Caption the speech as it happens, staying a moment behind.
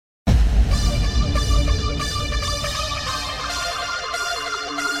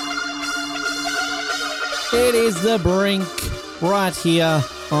It is the Brink right here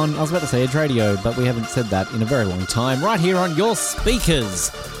on, I was about to say Edge Radio, but we haven't said that in a very long time. Right here on your speakers,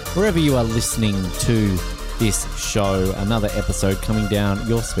 wherever you are listening to this show. Another episode coming down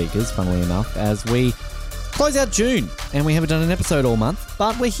your speakers, funnily enough, as we close out June. And we haven't done an episode all month,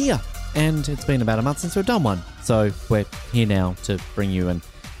 but we're here. And it's been about a month since we've done one. So we're here now to bring you an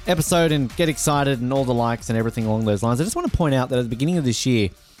episode and get excited and all the likes and everything along those lines. I just want to point out that at the beginning of this year,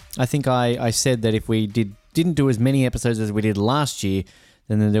 I think I said that if we didn't do as many episodes as we did last year,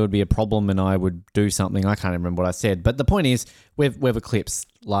 then there would be a problem and I would do something. I can't remember what I said. But the point is, we've eclipsed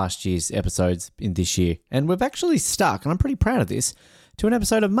last year's episodes in this year. And we've actually stuck, and I'm pretty proud of this, to an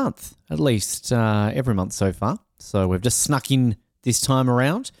episode a month, at least every month so far. So we've just snuck in this time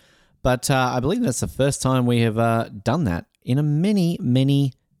around. But I believe that's the first time we have done that in a many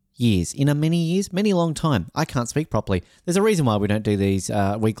long time. I can't speak properly. There's a reason why we don't do these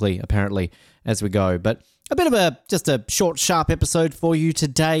weekly, apparently, as we go. But a bit of just a short, sharp episode for you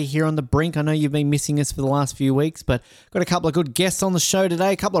today here on The Brink. I know you've been missing us for the last few weeks, but got a couple of good guests on the show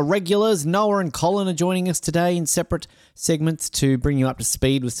today, a couple of regulars. Noah and Colin are joining us today in separate segments to bring you up to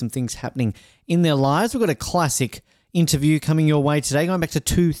speed with some things happening in their lives. We've got a classic interview coming your way today, going back to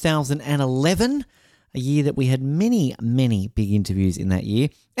 2011, a year that we had many big interviews in that year.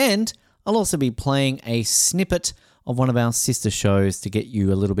 And I'll also be playing a snippet of one of our sister shows to get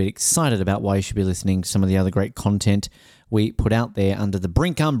you a little bit excited about why you should be listening to some of the other great content we put out there under the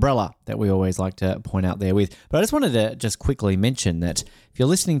Brink umbrella that we always like to point out there with. But I just wanted to just quickly mention that if you're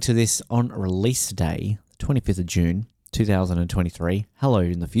listening to this on release day, the 25th of June, 2023, hello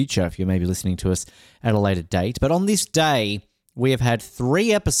in the future if you're maybe listening to us at a later date. But on this day, we have had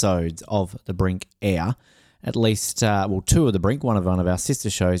 3 episodes of The Brink air. At least, 2 of The Brink, one of our sister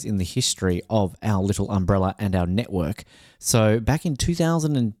shows in the history of our little umbrella and our network. So back in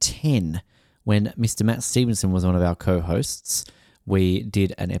 2010, when Mr. Matt Stevenson was one of our co-hosts, we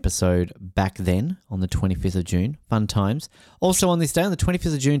did an episode back then on the 25th of June. Fun times. Also on this day, on the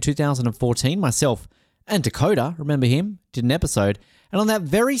 25th of June 2014, myself and Dakota, remember him, did an episode. And on that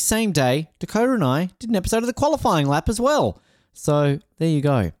very same day, Dakota and I did an episode of the qualifying lap as well. So there you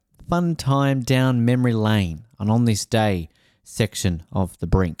go. Fun time down memory lane and on this day section of The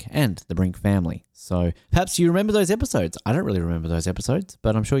Brink and the Brink family. So perhaps you remember those episodes. I don't really remember those episodes,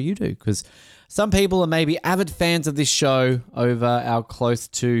 but I'm sure you do, because some people are maybe avid fans of this show over our close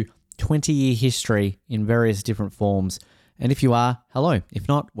to 20-year history in various different forms. And if you are, hello. If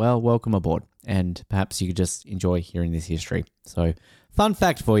not, well, welcome aboard. And perhaps you could just enjoy hearing this history. So fun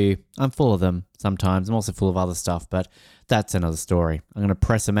fact for you, I'm full of them sometimes. I'm also full of other stuff, but that's another story. I'm going to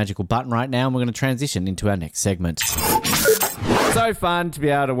press a magical button right now and we're going to transition into our next segment. So fun to be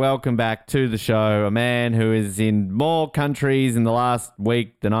able to welcome back to the show a man who is in more countries in the last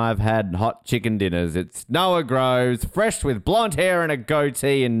week than I've had hot chicken dinners. It's Noah Groves, fresh with blonde hair and a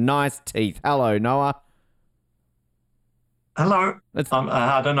goatee and nice teeth. Hello, Noah. Hello.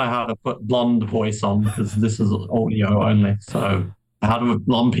 I don't know how to put blonde voice on because this is audio only. So how do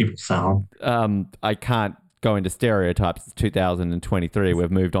blonde people sound? I can't go into stereotypes. It's 2023. We've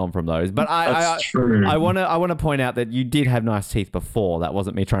moved on from those. But true. I want to point out that you did have nice teeth before. That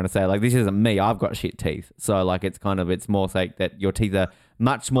wasn't me trying to say, like, this isn't me. I've got shit teeth. So, like, it's more like that your teeth are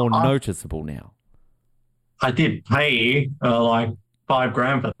much more noticeable now. I did pay,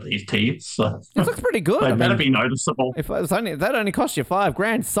 $5,000 for these teeth. So it looks pretty good. They better be noticeable. If that only cost you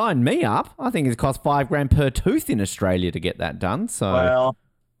 $5,000, sign me up. I think it costs $5,000 per tooth in Australia to get that done. So, well,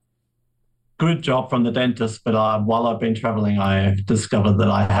 good job from the dentist. But while I've been traveling, I've discovered that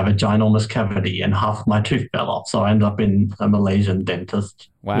I have a ginormous cavity and half my tooth fell off. So I ended up in a Malaysian dentist,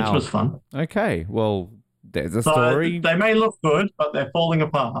 which was fun. Okay, well, there's a story. They may look good, but they're falling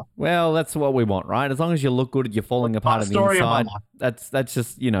apart. Well, that's what we want, right? As long as you look good, you're falling apart on the inside. That's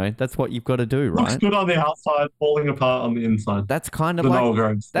just, that's what you've got to do, right? Looks good on the outside, falling apart on the inside. That's kind of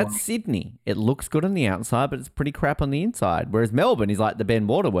that's Sydney. It looks good on the outside, but it's pretty crap on the inside. Whereas Melbourne is like the Ben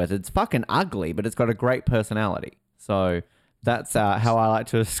Waterworth. It's fucking ugly, but it's got a great personality. So that's how I like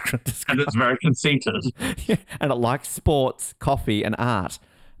to describe. And it's very conceited. Yeah, and it likes sports, coffee, and art.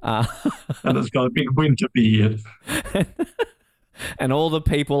 And it's got a big winter beard. And all the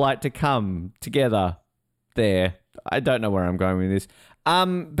people like to come together there. I don't know where I'm going with this.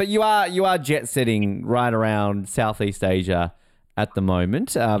 But you are jet setting right around Southeast Asia at the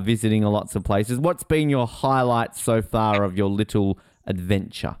moment, visiting lots of places. What's been your highlight so far of your little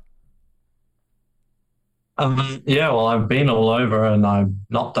adventure? Well, I've been all over and I'm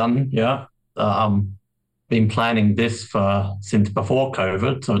not done. Yeah. Been planning this since before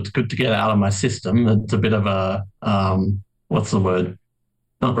COVID, so it's good to get it out of my system. It's a bit of a what's the word?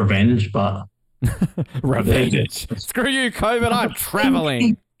 Not revenge, but Revenge. Screw you, COVID. I'm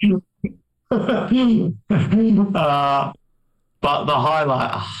traveling. But the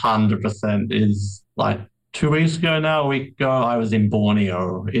highlight 100% is like 2 weeks ago now, a week ago, I was in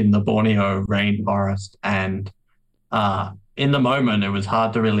Borneo, in the Borneo rainforest. And in the moment, it was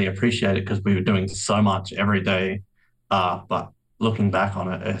hard to really appreciate it because we were doing so much every day. But looking back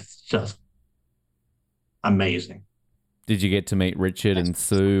on it, it's just amazing. Did you get to meet Richard and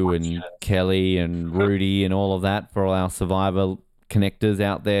Sue and Kelly and Rudy and all of that for all our Survivor connectors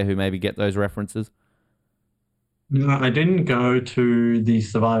out there who maybe get those references? No, I didn't go to the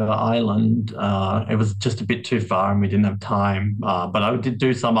Survivor Island. It was just a bit too far and we didn't have time. But I did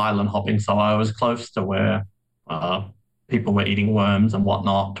do some island hopping, so I was close to where people were eating worms and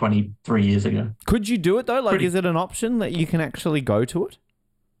whatnot 23 years ago. Could you do it though? Like, is it an option that you can actually go to it?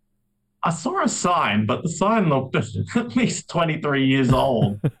 I saw a sign, but the sign looked at least 23 years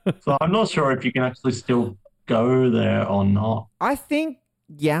old. So I'm not sure if you can actually still go there or not. I think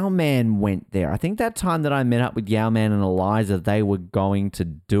Yowman went there. I think that time that I met up with Yowman and Eliza, they were going to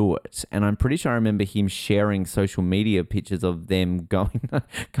do it. And I'm pretty sure I remember him sharing social media pictures of them going,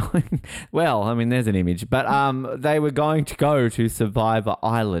 well, I mean, there's an image, but they were going to go to Survivor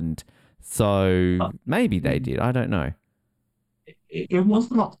Island. So maybe they did. I don't know. It was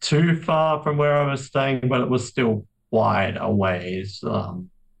not too far from where I was staying, but it was still quite a ways.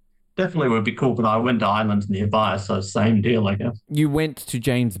 Definitely would be cool, but I went to islands nearby, so same deal, I guess. You went to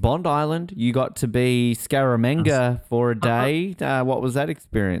James Bond Island. You got to be Scaramanga for a day. What was that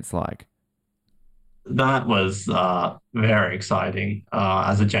experience like? That was very exciting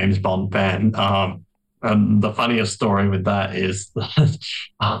as a James Bond fan. And the funniest story with that is that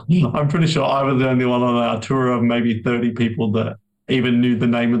I'm pretty sure I was the only one on our tour of maybe 30 people that even knew the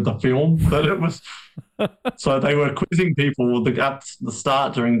name of the film that it was. So they were quizzing people at the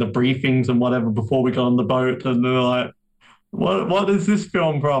start during the briefings and whatever before we got on the boat, and they're like, what is this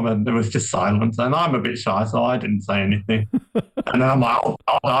film from? And there was just silence, and I'm a bit shy, so I didn't say anything. And I'm like,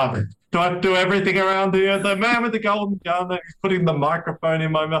 oh, do I do everything around here? The man with the golden gun, and he's putting the microphone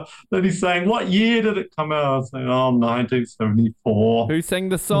in my mouth. Then he's saying, what year did it come out? I was saying, 1974. Who sang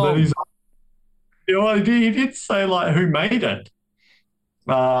the song? He did say, like, who made it?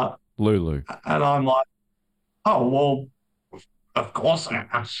 Lulu. And I'm like, oh, well, of course,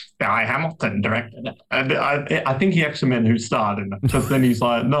 Guy Hamilton directed it. And I think he actually meant who starred in it. Because then he's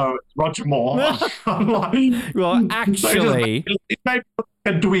like, no, it's Roger Moore. I'm like, well, actually... He made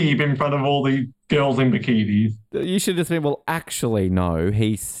a dweeb in front of all the girls in bikinis. You should just say, well, actually, no,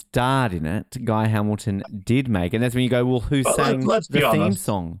 he starred in it. Guy Hamilton did make it. And that's when you go, well, who sang the theme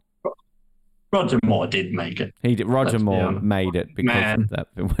song? Roger Moore did make it. He did. Roger Moore made it because of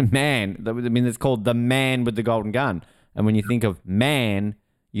that. Man. I mean, it's called The Man with the Golden Gun. And when you think of man,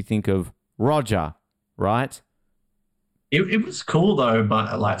 you think of Roger, right? It was cool, though,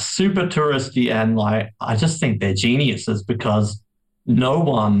 but like super touristy. And like, I just think they're geniuses because no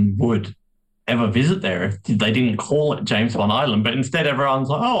one would ever visit there if they didn't call it James Bond Island, but instead everyone's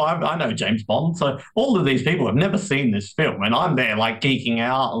like, oh, I know James Bond. So all of these people have never seen this film, and I'm there like geeking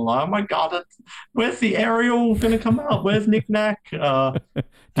out and like, oh my God, where's the Ariel going to come out? Where's Nick Nack? Did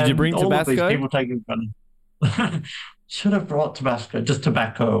you bring Tabasco? All of these people taking should have brought Tabasco, just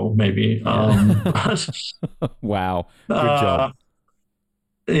tobacco maybe. Wow, good job.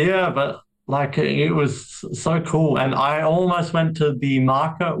 Yeah, but like it was so cool, and I almost went to the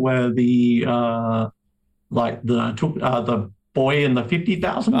market where the boy in the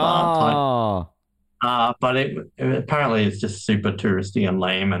 50,000 baht type. But it apparently it's just super touristy and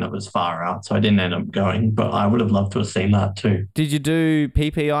lame, and it was far out, so I didn't end up going. But I would have loved to have seen that too. Did you do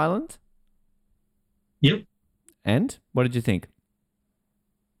PP Island? Yep. And what did you think?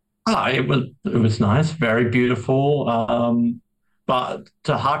 It was nice, very beautiful. But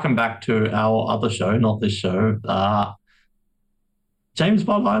to harken back to our other show, not this show, James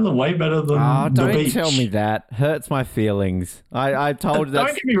Bond Island way better than the beach. Don't tell me that. Hurts my feelings. I told you that.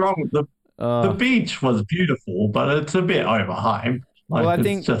 Don't get me wrong. The beach was beautiful, but it's a bit overhyped. Like,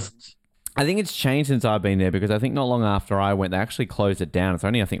 I think it's changed since I've been there because I think not long after I went, they actually closed it down. It's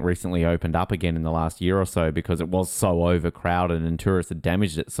only, I think, recently opened up again in the last year or so because it was so overcrowded and tourists had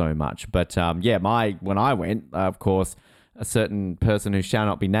damaged it so much. But when I went, of course, a certain person who shall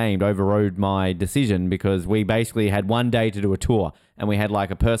not be named overrode my decision because we basically had one day to do a tour and we had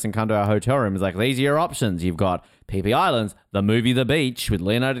like a person come to our hotel room. It's like, these are your options. You've got PP Islands, the movie The Beach with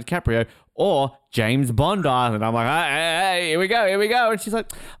Leonardo DiCaprio, or James Bond Island. I'm like, hey, here we go. And she's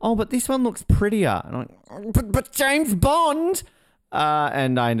like, oh, but this one looks prettier. And I'm like, but James Bond.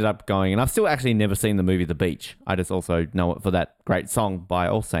 And I ended up going, and I've still actually never seen the movie The Beach. I just also know it for that great song by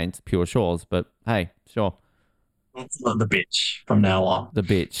All Saints, Pure Shores. But hey, sure. It's not The Bitch from now on. The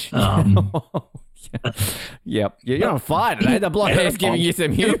Bitch. Yep. You're on fire today. The blonde hair's giving you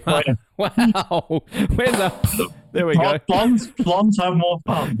some humor. Wow. There we go. Blondes have more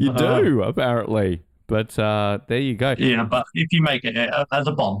fun. You do, apparently. But there you go. Yeah, but if you make it as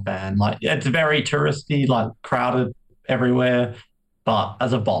a Bond fan, like it's very touristy, like crowded everywhere. But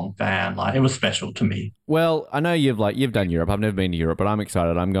as a Bond fan, like it was special to me. Well, I know you've done Europe. I've never been to Europe, but I'm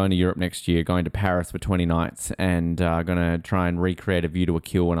excited. I'm going to Europe next year, going to Paris for 20 nights, and going to try and recreate a view to a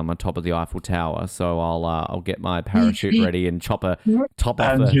kill when I'm on top of the Eiffel Tower. So I'll get my parachute ready and chop a top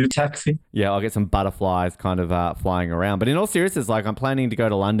off. And your taxi. Yeah, I'll get some butterflies kind of flying around. But in all seriousness, like I'm planning to go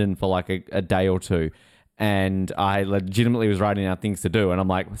to London for like a day or two, and I legitimately was writing out things to do, and I'm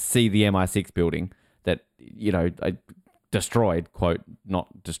like, see the MI6 building that I destroyed, quote,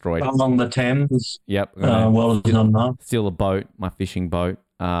 not destroyed. Along the Thames. Yep. Well, it's not enough. Steal a boat, my fishing boat.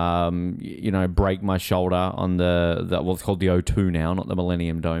 Break my shoulder on the what's called the O2 now, not the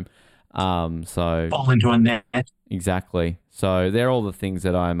Millennium Dome. So fall into a net. Exactly. So they're all the things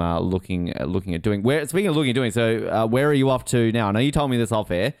that I'm looking at doing. Speaking of looking at doing, so where are you off to now? I know you told me this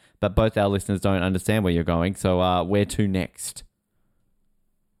off air, but both our listeners don't understand where you're going. So where to next?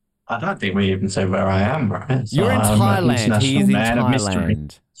 I don't think we even say where I am, right? So you're in Thailand. He is in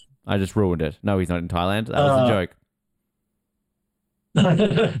Thailand. I just ruined it. No, he's not in Thailand. That was a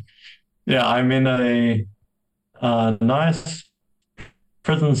joke. Yeah, I'm in a nice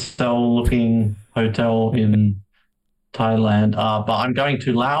prison cell-looking hotel in Thailand. But I'm going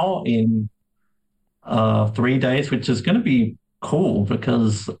to Laos in 3 days, which is going to be cool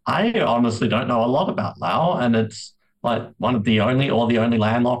because I honestly don't know a lot about Laos, and it's like one of the only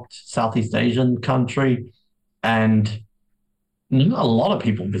landlocked Southeast Asian country, and not a lot of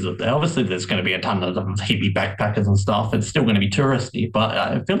people visit there. Obviously, there's going to be a ton of hippie backpackers and stuff. It's still going to be touristy, but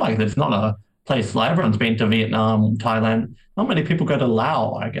I feel like there's not a place like everyone's been to Vietnam, Thailand. Not many people go to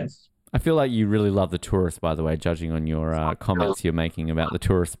Laos, I guess. I feel like you really love the tourists, by the way, judging on your comments you're making about the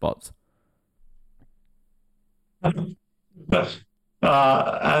tourist spots. And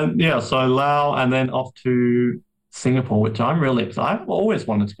yeah, so Laos, and then off to Singapore, which I'm really excited. I've always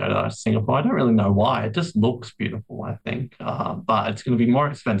wanted to go to Singapore. I don't really know why. It just looks beautiful, I think. But it's going to be more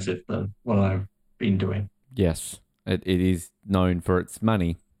expensive than what I've been doing. Yes, it is known for its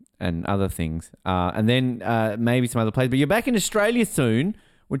money and other things. And then maybe some other places. But you're back in Australia soon,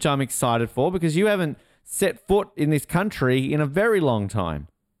 which I'm excited for because you haven't set foot in this country in a very long time.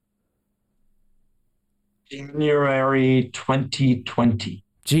 January 2020.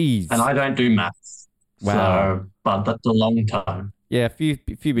 Jeez. And I don't do maths. Wow. So, but that's a long time. Yeah, a few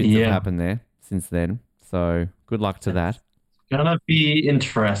bits have happened there since then. So good luck to that. It's going to be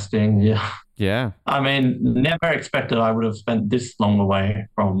interesting. Yeah. Yeah. I mean, never expected I would have spent this long away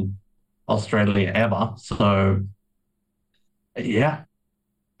from Australia ever. So, yeah.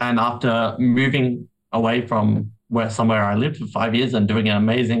 And after moving away from somewhere I lived for 5 years and doing an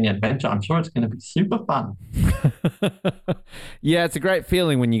amazing adventure, I'm sure it's going to be super fun. Yeah, it's a great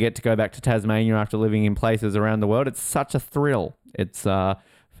feeling when you get to go back to Tasmania after living in places around the world. It's such a thrill. It's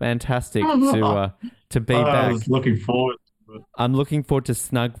fantastic to be back. I was looking forward to it. I'm looking forward to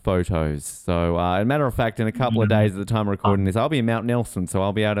snug photos. So, as a matter of fact, in a couple of days at the time of recording this, I'll be in Mount Nelson, so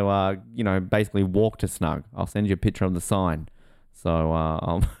I'll be able to, basically walk to snug. I'll send you a picture of the sign. So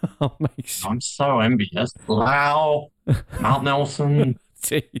I'll make sure. I'm so envious. Wow, Mount Nelson.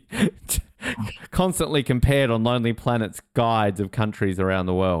 Constantly compared on Lonely Planet's guides of countries around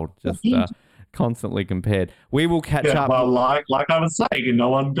the world. Just constantly compared. We will catch up. Well, like I was saying, no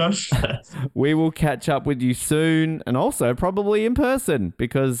one goes there. We will catch up with you soon, and also probably in person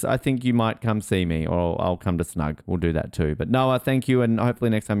because I think you might come see me, or I'll come to Snug. We'll do that too. But Noah, thank you, and hopefully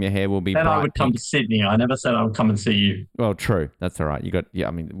next time your hair will be. Then bright I would come to Sydney. I never said I would come and see you. Well, true. That's all right.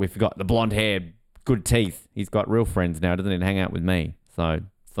 We forgot the blonde hair, good teeth. He's got real friends now. Doesn't even hang out with me. So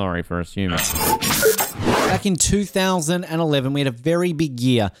sorry for assuming. Back in 2011, we had a very big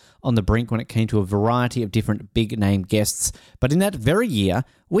year on the Brink when it came to a variety of different big-name guests. But in that very year,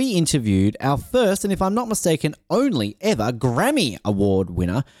 we interviewed our first, and if I'm not mistaken, only ever Grammy Award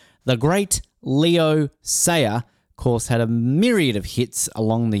winner, the great Leo Sayer. Of course, had a myriad of hits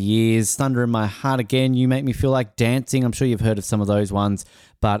along the years. Thunder in My Heart Again, You Make Me Feel Like Dancing. I'm sure you've heard of some of those ones,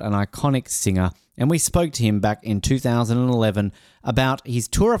 but an iconic singer. And we spoke to him back in 2011 about his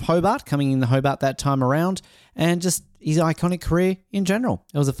tour of Hobart, coming in the Hobart that time around, and just his iconic career in general.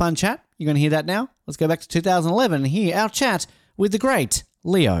 It was a fun chat. You're going to hear that now. Let's go back to 2011 and hear our chat with the great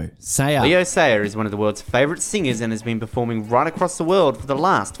Leo Sayer. Leo Sayer is one of the world's favourite singers and has been performing right across the world for the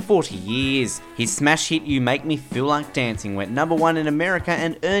last 40 years. His smash hit You Make Me Feel Like Dancing went #1 in America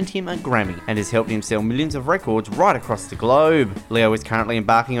and earned him a Grammy, and has helped him sell millions of records right across the globe. Leo is currently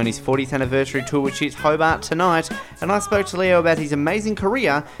embarking on his 40th anniversary tour, which hits Hobart tonight, and I spoke to Leo about his amazing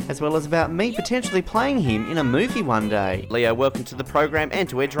career, as well as about me potentially playing him in a movie one day. Leo, welcome to the program and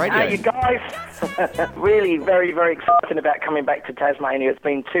to Edge Radio. Hi, you guys. Really very, very excited about coming back to Tasmania. It's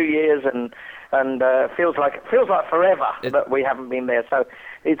been 2 years and feels like forever that we haven't been there. So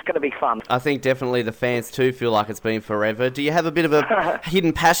it's going to be fun. I think definitely the fans too feel like it's been forever. Do you have a bit of a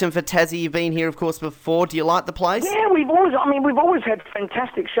hidden passion for Tassie? You've been here, of course, before. Do you like the place? Yeah, we've always had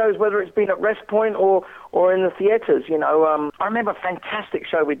fantastic shows, whether it's been at Rest Point or in the theatres. You know, I remember a fantastic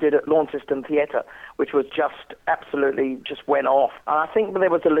show we did at Launceston Theatre, which was just went off. And I think there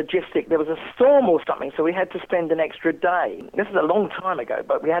was a storm or something, so we had to spend an extra day. This is a long time ago,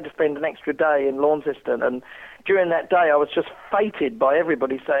 but we had to spend an extra day in Launceston, and during that day I was just feted by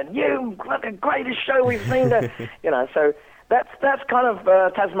everybody saying, "You, the greatest show we've seen." So that's kind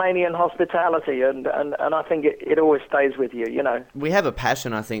of Tasmanian hospitality, and I think it always stays with you, you know. We have a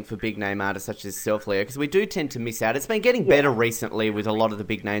passion, I think, for big-name artists such as yourself, Leo, because we do tend to miss out. It's been getting better recently with a lot of the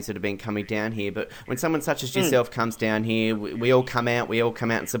big names that have been coming down here, but when someone such as yourself comes down here, we all come out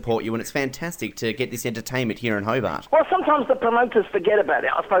and support you, and it's fantastic to get this entertainment here in Hobart. Well, sometimes the promoters forget about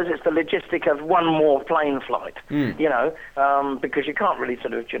it. I suppose it's the logistic of one more plane flight, you know, because you can't really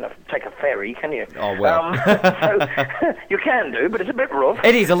sort of, take a ferry, can you? Oh, well. So you can do, but it's a bit rough.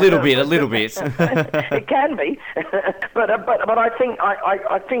 It is a little bit. It can be, but I think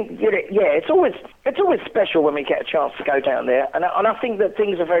it's always special when we get a chance to go down there, and I think that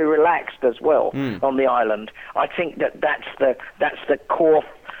things are very relaxed as well on the island. I think that's the core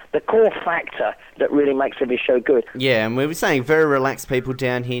factor that really makes every show good. Yeah, and we were saying very relaxed people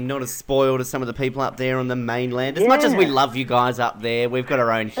down here, not as spoiled as some of the people up there on the mainland. As much as we love you guys up there, we've got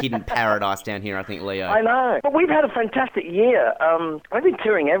our own hidden paradise down here, I think, Leo. I know. But we've had a fantastic year. We've been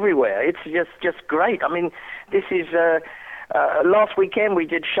touring everywhere. It's just great. I mean, this is... last weekend we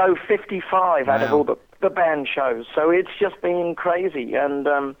did show 55 out of all the band shows. So it's just been crazy.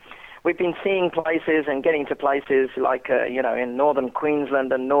 And... we've been seeing places and getting to places like, in northern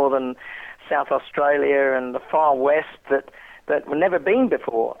Queensland and northern South Australia and the far west that we've never been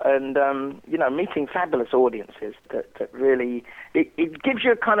before. And, meeting fabulous audiences that really, it gives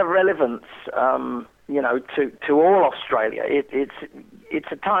you a kind of relevance, to all Australia.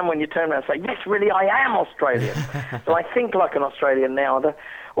 It's a time when you turn around and say, yes, really, I am Australian. So I think like an Australian now.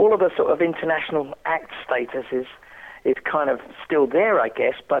 All of the sort of international act status is kind of still there, I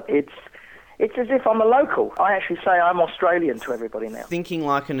guess, but it's as if I'm a local. I actually say I'm Australian to everybody now. Thinking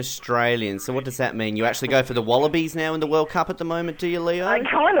like an Australian. So what does that mean? You actually go for the Wallabies now in the World Cup at the moment, do you, Leo?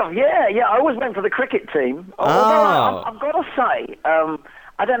 Kind of, yeah. I always went for the cricket team. Although I've got to say,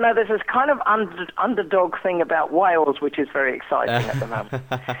 I don't know, there's this kind of underdog thing about Wales, which is very exciting at the moment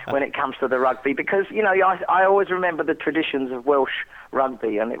when it comes to the rugby, because, I always remember the traditions of Welsh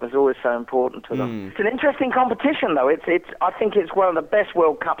rugby, and it was always so important to them. It's an interesting competition, though. I think it's one of the best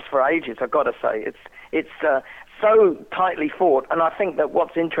World Cups for ages, I've got to say. It's so tightly fought, and I think that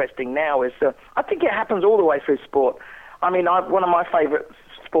what's interesting now is, I think it happens all the way through sport. I mean, one of my favourite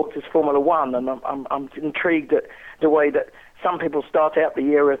sports is Formula One, and I'm intrigued at the way that some people start out the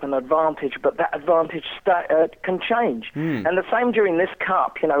year with an advantage, but that advantage can change. And the same during this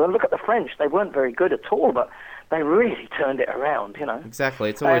Cup, and look at the French. They weren't very good at all, but they really turned it around, Exactly.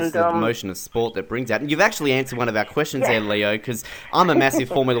 It's always the emotion of sport that brings out. And you've actually answered one of our questions there, Leo, because I'm a massive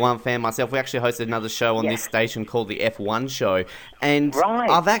Formula One fan myself. We actually hosted another show on this station called the F1 Show. And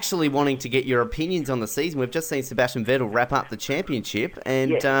I've actually wanting to get your opinions on the season. We've just seen Sebastian Vettel wrap up the championship.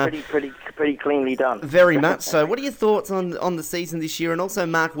 And pretty cleanly done. Very much so. What are your thoughts on the season this year? And also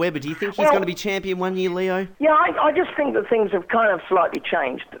Mark Webber, do you think he's going to be champion one year, Leo? Yeah, I just think that things have kind of slightly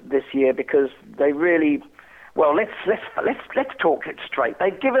changed this year because they really... Well, let's talk it straight.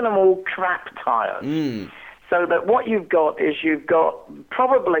 They've given them all crap tyres. So that what you've got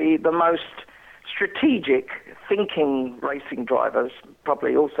probably the most strategic thinking racing drivers,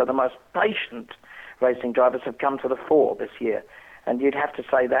 probably also the most patient racing drivers have come to the fore this year. And you'd have to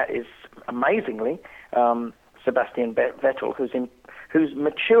say that is amazingly Sebastian Vettel, who's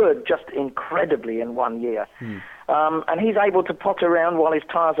matured just incredibly in 1 year. And he's able to pot around while his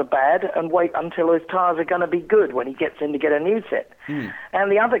tyres are bad and wait until his tyres are going to be good when he gets in to get a new set.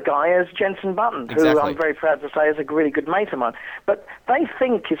 And the other guy is Jenson Button, who I'm very proud to say is a really good mate of mine. But they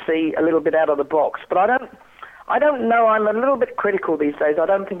think, you see, a little bit out of the box. But I don't know. I'm a little bit critical these days. I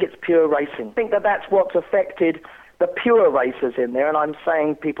don't think it's pure racing. I think that that's what's affected the pure racers in there, and I'm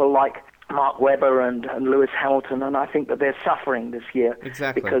saying people like Mark Webber and Lewis Hamilton, and I think that they're suffering this year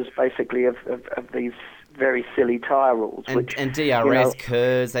because basically of these very silly tyre rules. And DRS,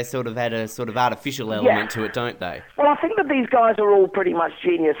 KERS, they sort of add a sort of artificial element to it, don't they? Well, I think that these guys are all pretty much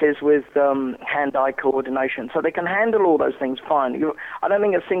geniuses with hand-eye coordination, so they can handle all those things fine. I don't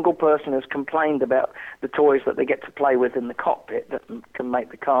think a single person has complained about the toys that they get to play with in the cockpit that can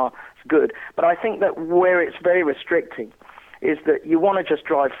make the car good. But I think that where it's very restricting is that you want to just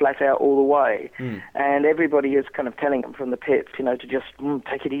drive flat out all the way, and everybody is kind of telling them from the pits, to just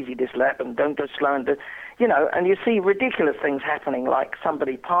take it easy this lap and don't go slow, and and you see ridiculous things happening, like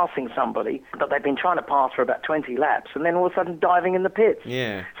somebody passing somebody that they've been trying to pass for about 20 laps, and then all of a sudden diving in the pits.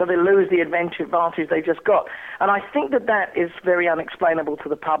 Yeah. So they lose the advantage they just got, and I think that is very unexplainable to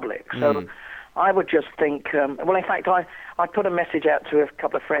the public. So I would just think, in fact, I put a message out to a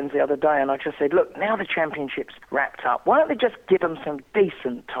couple of friends the other day, and I just said, look, now the championship's wrapped up, why don't they just give them some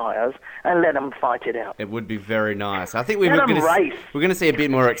decent tyres and let them fight it out? It would be very nice. I think we're going to see a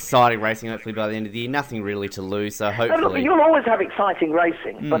bit more exciting racing, hopefully, by the end of the year. Nothing really to lose, so hopefully... No, look, you'll always have exciting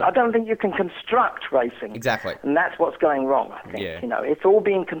racing, but I don't think you can construct racing. Exactly. And that's what's going wrong, I think. Yeah. It's all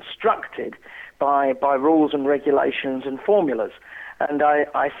being constructed by rules and regulations and formulas. And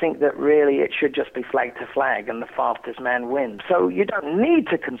I think that really it should just be flag to flag and the fastest man wins. So you don't need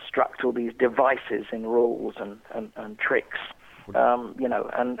to construct all these devices in rules and tricks,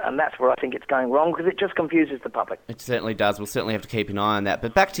 and that's where I think it's going wrong, because it just confuses the public. It certainly does. We'll certainly have to keep an eye on that.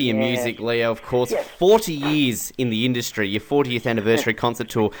 But back to your music, Leo, of course. Yes. 40 years in the industry, your 40th anniversary concert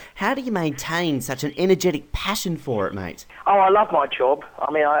tour. How do you maintain such an energetic passion for it, mate? Oh, I love my job.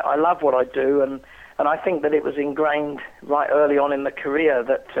 I mean, I love what I do, and I think that it was ingrained right early on in the career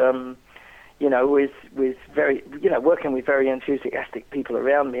that, with very, working with very enthusiastic people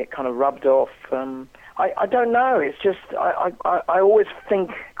around me, it kind of rubbed off. I don't know. It's just, I always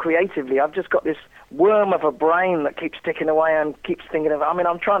think creatively. I've just got this worm of a brain that keeps ticking away and keeps thinking of, I'm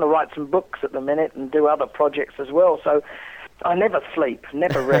trying to write some books at the minute and do other projects as well. So I never sleep,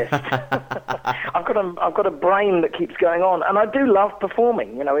 never rest. I've got a brain that keeps going on, and I do love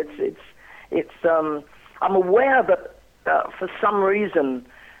performing. I'm aware that for some reason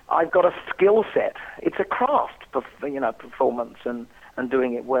I've got a skill set. It's a craft, performance and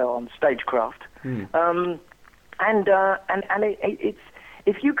doing it well on stagecraft. It's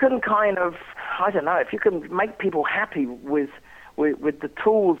if you can kind of, I don't know, if you can make people happy with the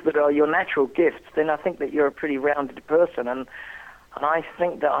tools that are your natural gifts, then I think that you're a pretty rounded person, and I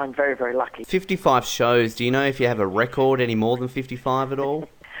think that I'm very, very lucky. 55 shows. Do you know if you have a record any more than 55 at all?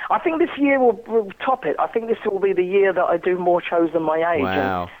 I think this year will top it. I think this will be the year that I do more shows than my age.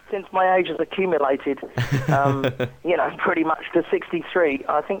 Wow. And since my age has accumulated, pretty much to 63,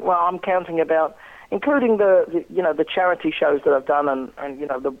 I think, I'm counting about, including the charity shows that I've done and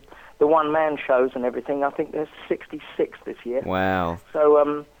the one-man shows and everything, I think there's 66 this year. Wow.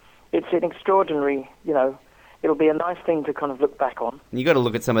 So it's an extraordinary, it'll be a nice thing to kind of look back on. You got to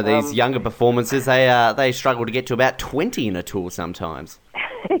look at some of these younger performances. They struggle to get to about 20 in a tour sometimes.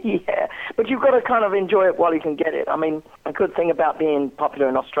 Yeah, but you've got to kind of enjoy it while you can get it. I mean, a good thing about being popular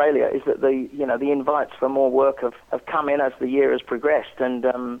in Australia is that the invites for more work have come in as the year has progressed, and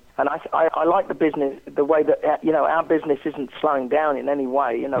I like the business, the way that our business isn't slowing down in any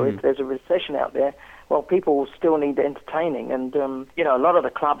way. If there's a recession out there, well, people still need entertaining, and a lot of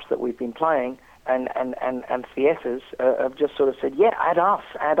the clubs that we've been playing and theatres have just sort of said, yeah, add us,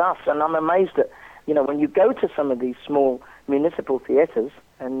 and I'm amazed that when you go to some of these small municipal theatres,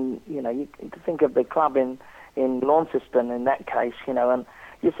 and you think of the club in Launceston in that case, and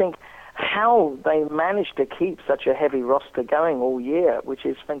you think how they managed to keep such a heavy roster going all year, which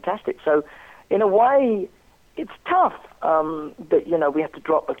is fantastic. So in a way, it's tough that we have to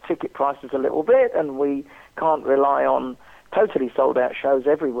drop the ticket prices a little bit, and we can't rely on totally sold out shows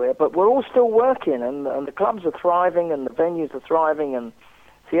everywhere, but we're all still working, and the clubs are thriving, and the venues are thriving, and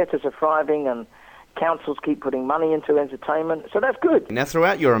theatres are thriving, and councils keep putting money into entertainment, so that's good. Now,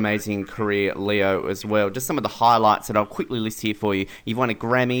 throughout your amazing career, Leo, as well, just some of the highlights that I'll quickly list here for you. You've won a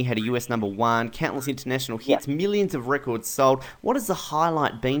Grammy, had a US #1, countless international hits, millions of records sold. What has the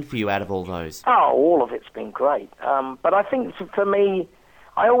highlight been for you out of all those? Oh, all of it's been great. But I think for me,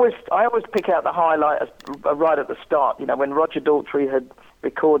 I always pick out the highlight right at the start. When Roger Daltrey had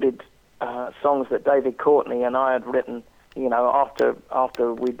recorded songs that David Courtney and I had written. After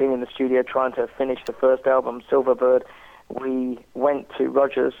we'd been in the studio trying to finish the first album, Silverbird, we went to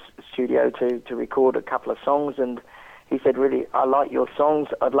Roger's studio to record a couple of songs, and he said, really, I like your songs.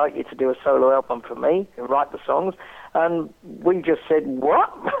 I'd like you to do a solo album for me and write the songs. And we just said, what?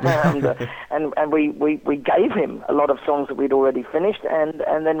 and we gave him a lot of songs that we'd already finished and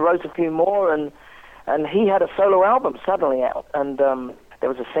then wrote a few more. And he had a solo album suddenly out. And there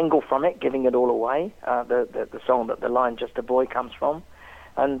was a single from it, Giving It All Away, the song that the line Just a Boy comes from.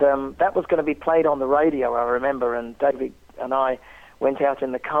 And that was going to be played on the radio, I remember. And David and I went out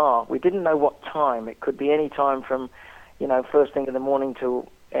in the car. We didn't know what time. It could be any time from, first thing in the morning till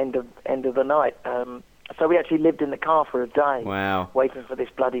end of the night. So we actually lived in the car for a day, waiting for this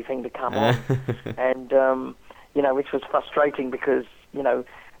bloody thing to come on. And, which was frustrating because,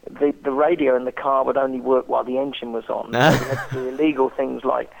 the radio in the car would only work while the engine was on. So we had to do illegal things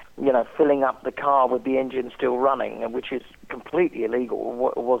like, filling up the car with the engine still running, which is completely illegal,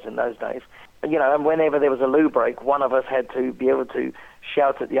 or was in those days. And whenever there was a loo break, one of us had to be able to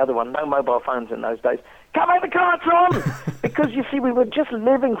shout at the other one. No mobile phones in those days. Come out the car, it's on! Because, you see, we were just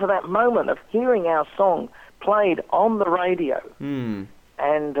living for that moment of hearing our song played on the radio and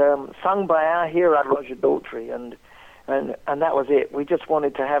sung by our hero, Roger Daltrey, and that was it. We just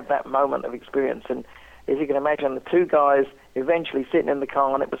wanted to have that moment of experience. And as you can imagine, the two guys eventually sitting in the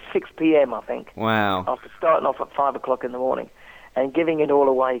car, and it was 6 p.m., I think. Wow. After starting off at 5 o'clock in the morning. And Giving It All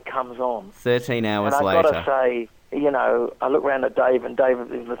Away comes on. 13 hours later. And I've got to say, I look around at Dave, and Dave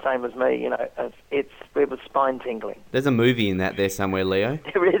is the same as me. It was spine-tingling. There's a movie in that there somewhere, Leo.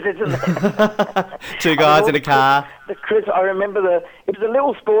 There is, isn't there? Two guys in a car. I remember it was a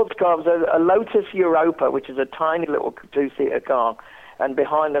little sports car. It was a Lotus Europa, which is a tiny little two-seater car. And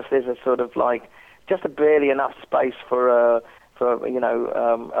behind us there's a sort of like, just barely enough space for a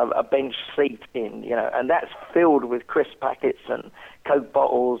bench seat in, and that's filled with crisp packets and Coke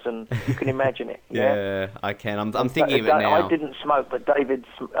bottles, and you can imagine it. Yeah, I can. I'm thinking of it now. I didn't smoke, but David...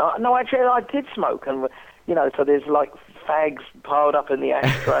 no, actually, I did smoke, and, so there's, like, fags piled up in the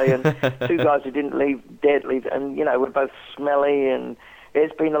ashtray, and two guys who didn't leave, and, we're both smelly, and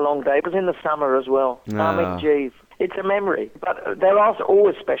it's been a long day. It was in the summer as well. Oh. I mean, geez. It's a memory, but there are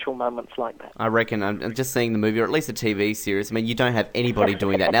always special moments like that. I reckon. I'm just seeing the movie, or at least a TV series. I mean, you don't have anybody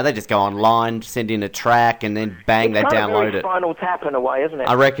doing that now. They just go online, send in a track, and then bang, they download it. Spinal Tap in a way, isn't it?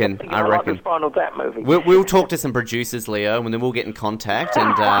 I reckon. Like the Spinal Tap movie. We'll talk to some producers, Leo, and then we'll get in contact,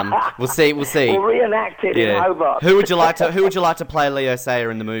 and we'll see. We'll reenact it in Hobart. Who would you like to play Leo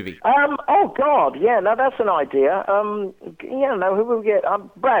Sayer in the movie? Oh God, yeah. No, that's an idea. Who will we get?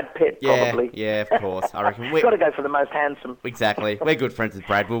 Brad Pitt, probably. Yeah, of course. I reckon we've got to go for the most handsome. Exactly. We're good friends with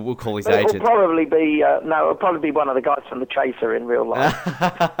Brad. We'll call his agent. It'll probably be one of the guys from The Chaser in real life.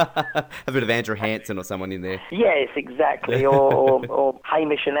 A bit of Andrew Hansen or someone in there. Yes, exactly. Or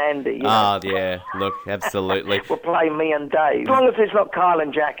Hamish and Andy. Yeah. Look, absolutely. We'll play me and Dave. As long as it's not Kyle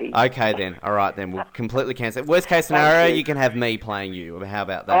and Jackie. Okay, then. All right, then. We'll completely cancel it. Worst case scenario, you can have me playing you. How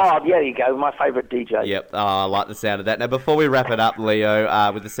about that? Oh, there you go. My favourite DJ. Yep. Oh, I like the sound of that. Now, before we wrap it up,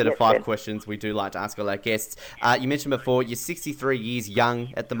 Leo, with a set of 5 questions we do like to ask all our guests. You mentioned before you're 63 years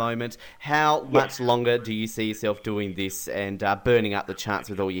young at the moment. How much longer do you see yourself doing this and burning up the charts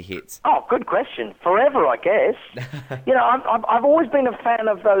with all your hits? Oh, good question. Forever, I guess. I've always been a fan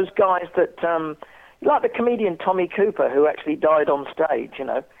of those guys that, like the comedian Tommy Cooper, who actually died on stage.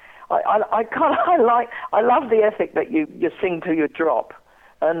 I love the ethic that you sing till you drop.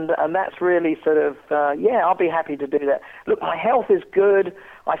 And that's really sort of, I'll be happy to do that. Look, my health is good.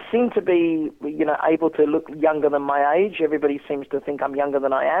 I seem to be, able to look younger than my age. Everybody seems to think I'm younger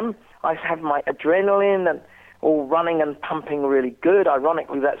than I am. I have my adrenaline and all running and pumping really good.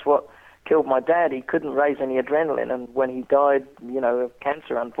 Ironically, that's what killed my dad. He couldn't raise any adrenaline, and when he died, of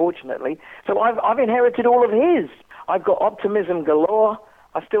cancer, unfortunately. So I've inherited all of his. I've got optimism galore.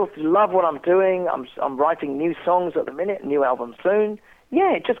 I still love what I'm doing. I'm writing new songs at the minute, new album soon.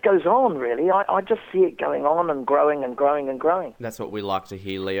 Yeah, it just goes on, really. I just see it going on and growing and growing and growing. That's what we like to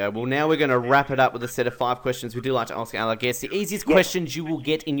hear, Leo. Well, now we're going to wrap it up with a set of 5 questions we do like to ask our guests. The easiest questions you will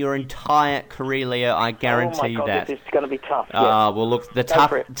get in your entire career, Leo. I guarantee you that. This is going to be tough. Well, look, the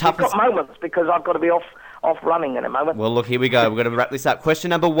toughest... I've got moments because I've got to be off running in a moment. Well, look, here we go. We're going to wrap this up. Question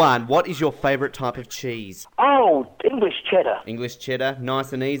number 1. What is your favourite type of cheese? Oh, English cheddar. English cheddar.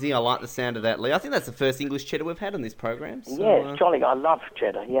 Nice and easy. I like the sound of that, Leo. I think that's the first English cheddar we've had on this program. So, yes, jolly. I love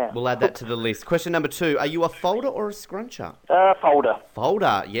cheddar, yeah. We'll add that to the list. Question number 2. Are you a folder or a scruncher? Folder.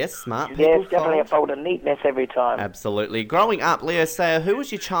 Folder. Yes, smart people. Yes, definitely a folder. Neatness every time. Absolutely. Growing up, Leo Sayer, who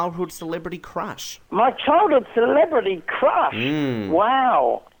was your childhood celebrity crush? My childhood celebrity crush?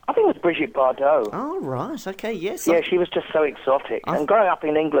 Wow. I think it was Brigitte Bardot. Oh, right. Okay, yes. Yeah, she was just so exotic. And growing up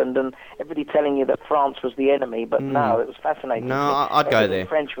in England and everybody telling you that France was the enemy, but no, it was fascinating. No, I'd go there.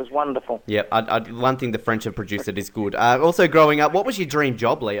 French was wonderful. Yeah, one thing the French have produced that is good. Also, growing up, what was your dream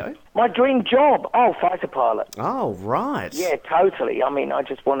job, Leo? My dream job? Oh, fighter pilot. Oh, right. Yeah, totally. I mean, I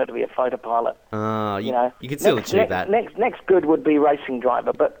just wanted to be a fighter pilot. You could still achieve that. Next good would be racing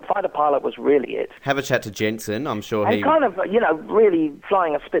driver, but fighter pilot was really it. Have a chat to Jensen. I'm sure and kind of, really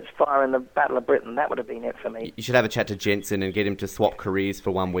flying a Spitfire in the Battle of Britain, that would have been it for me. You should have a chat to Jensen and get him to swap careers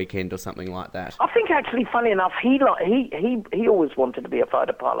for one weekend or something like that. I think actually, funny enough, he always wanted to be a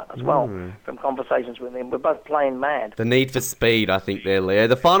fighter pilot as well. From conversations with him, we're both playing mad. The need for speed, I think, there, Leo.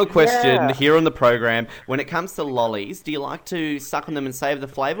 The final question here on the program: when it comes to lollies, do you like to suck on them and save the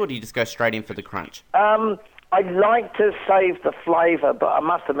flavour, or do you just go straight in for the crunch? I'd like to save the flavour, but I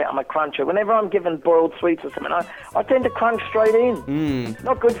must admit I'm a cruncher. Whenever I'm given boiled sweets or something, I tend to crunch straight in.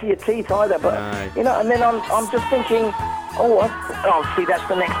 Not good for your teeth either, but, and then I'm just thinking, see, that's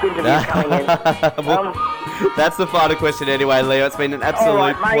the next interview coming in. That's the final question anyway, Leo. It's been an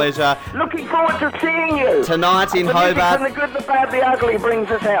absolute pleasure. Looking forward to seeing you. Tonight in Hobart. The good, the bad, the ugly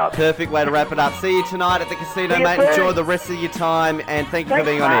brings us out. Perfect way to wrap it up. See you tonight at the casino, mate. Enjoy the rest of your time, and thank you for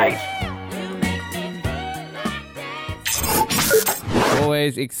being on Edge.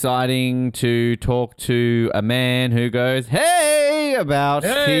 Always exciting to talk to a man who goes, hey, about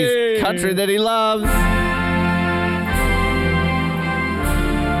his country that he loves.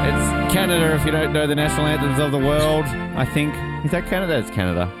 It's Canada, if you don't know the national anthems of the world, I think. Is that Canada? It's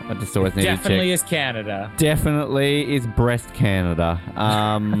Canada. I just always need to check. Definitely is Canada. Definitely is breast Canada.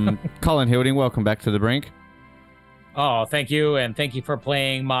 Colin Hilding, welcome back to the Brink. Oh, thank you, and thank you for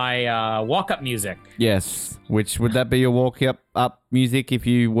playing my walk-up music. Yes, would that be your walk-up music if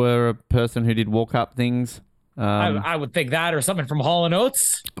you were a person who did walk-up things? I would think that, or something from Hall &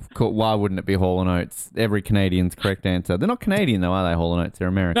 Oates. Of course, why wouldn't it be Hall & Oates? Every Canadian's correct answer. They're not Canadian, though, are they, Hall & Oates? They're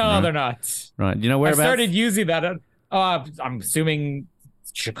American, No, right? they're not. Right, do you know whereabouts? I started using that, I'm assuming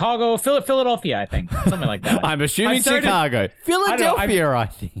Chicago, Philadelphia, I think. Something like that. I'm assuming Chicago. Philadelphia, I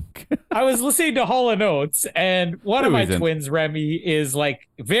think. I was listening to Hall & Oates, and one of my twins, Remy, is like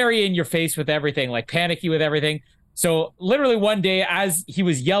very in your face with everything, like panicky with everything. So literally one day, as he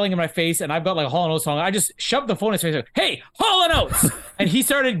was yelling in my face, and I've got like a Hall & Oates song, I just shoved the phone in his face, like, hey, Hall & Oates! And he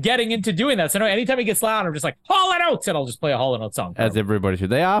started getting into doing that. So now anytime he gets loud, I'm just like, Hall & Oates! And I'll just play a Hall & Oates song. As everybody should.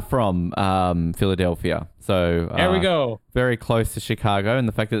 They are from Philadelphia. So there we go. Very close to Chicago, and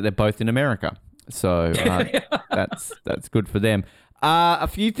the fact that they're both in America. So that's good for them. A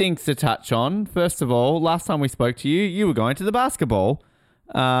few things to touch on. First of all, last time we spoke to you, you were going to the basketball.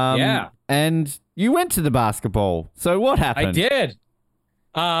 And you went to the basketball. So what happened? I did.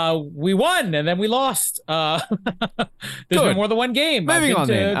 We won, and then we lost. There's been more than one game. Moving on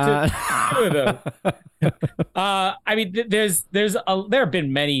then. I mean, there have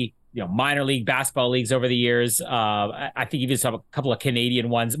been many minor league basketball leagues over the years. I think even a couple of Canadian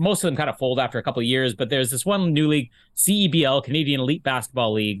ones. Most of them kind of fold after a couple of years, but there's this one new league, CEBL, Canadian Elite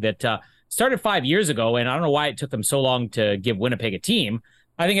Basketball League, that started 5 years ago, and I don't know why it took them so long to give Winnipeg a team.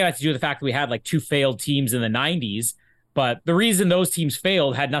 I think it had to do with the fact that we had like two failed teams in the 90s, but the reason those teams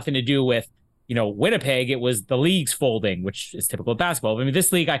failed had nothing to do with, Winnipeg. It was the league's folding, which is typical of basketball. I mean,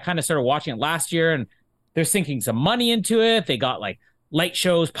 this league, I kind of started watching it last year, and they're sinking some money into it. They got like light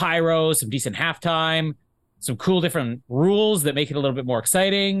shows, pyro, some decent halftime, some cool different rules that make it a little bit more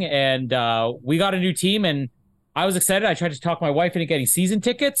exciting. And we got a new team, and I was excited. I tried to talk my wife into getting season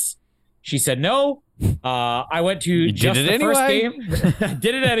tickets. She said no. I went to first game.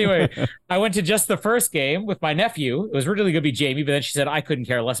 Did it anyway. I went to just the first game with my nephew. It was really going to be Jamie, but then she said I couldn't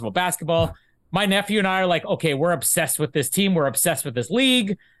care less about basketball. My nephew and I are like, okay, we're obsessed with this team. We're obsessed with this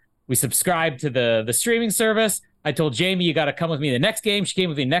league. We subscribed to the streaming service. I told Jamie, you got to come with me the next game. She came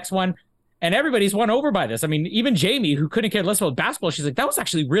with me the next one. And everybody's won over by this. I mean, even Jamie, who couldn't care less about basketball, she's like, that was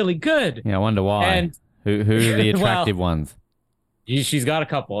actually really good. Yeah, I wonder why. And who are the attractive ones? She's got a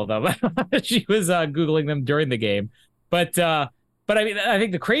couple of them. She was Googling them during the game. But I mean, I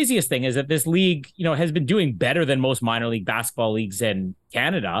think the craziest thing is that this league, has been doing better than most minor league basketball leagues in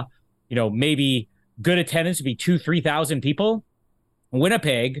Canada. Maybe good attendance would be 2,000-3,000 people.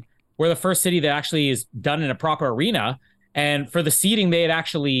 Winnipeg, we're the first city that actually is done in a proper arena. And for the seating they had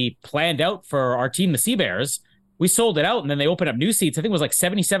actually planned out for our team, the Sea Bears, we sold it out, and then they opened up new seats. I think it was like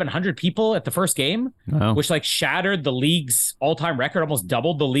 7,700 people at the first game, which like shattered the league's all-time record, almost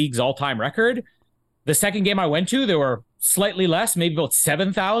doubled the league's all-time record. The second game I went to, there were slightly less, maybe about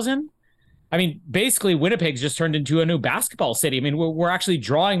 7,000. I mean, basically, Winnipeg's just turned into a new basketball city. I mean, we're actually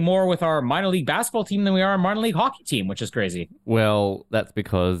drawing more with our minor league basketball team than we are our minor league hockey team, which is crazy. Well, that's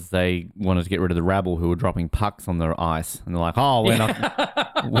because they wanted to get rid of the rabble who were dropping pucks on the ice. And they're like, oh, we're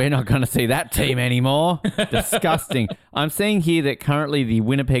not going to see that team anymore. Disgusting. I'm seeing here that currently the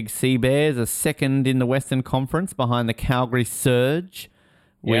Winnipeg Sea Bears are second in the Western Conference behind the Calgary Surge,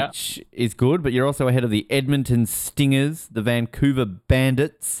 which is good. But you're also ahead of the Edmonton Stingers, the Vancouver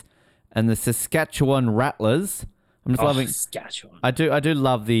Bandits, and the Saskatchewan Rattlers. I'm just loving Saskatchewan. I do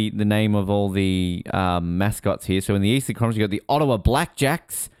love the name of all the mascots here. So in the Eastern Conference, you got the Ottawa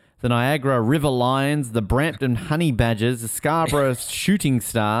Blackjacks, the Niagara River Lions, the Brampton Honey Badgers, the Scarborough Shooting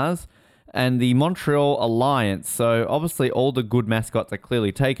Stars, and the Montreal Alliance. So obviously all the good mascots are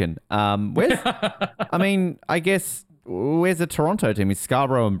clearly taken. Where's the Toronto team? Is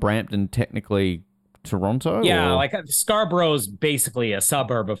Scarborough and Brampton technically Toronto? Yeah, like Scarborough's basically a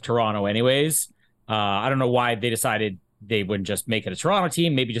suburb of Toronto anyways. I don't know why they decided they wouldn't just make it a Toronto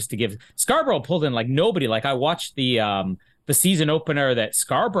team, maybe just to give Scarborough pulled in like nobody. Like I watched the season opener that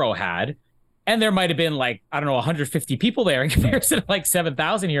Scarborough had, and there might have been like, I don't know, 150 people there in comparison to like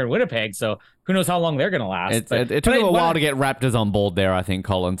 7,000 here in Winnipeg. So who knows how long they're going to last. It took them a while to get Raptors on board there, I think,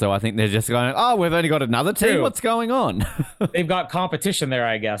 Colin. So I think they're just going, oh, we've only got another team. True. What's going on? They've got competition there,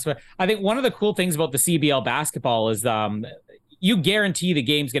 I guess. But I think one of the cool things about the CBL basketball is you guarantee the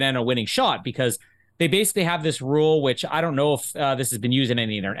game's going to end a winning shot, because they basically have this rule, which I don't know if this has been used in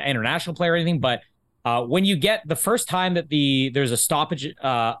any international play or anything, but when you get the first time that there's a stoppage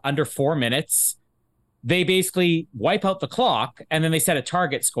under 4 minutes, they basically wipe out the clock and then they set a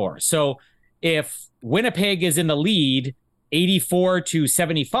target score. So if Winnipeg is in the lead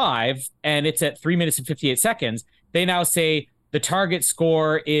 84-75 and it's at 3 minutes and 58 seconds, they now say the target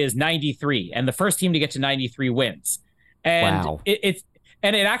score is 93 and the first team to get to 93 wins. And wow. it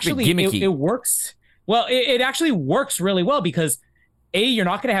works. Well, it actually works really well because you're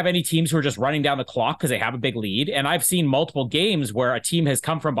not going to have any teams who are just running down the clock because they have a big lead. And I've seen multiple games where a team has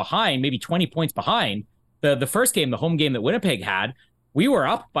come from behind, maybe 20 points behind. The first game, the home game that Winnipeg had, we were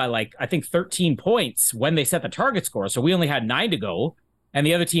up by like, I think 13 points when they set the target score. So we only had 9 to go and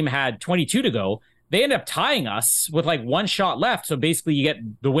the other team had 22 to go. They ended up tying us with like 1 shot left. So basically you get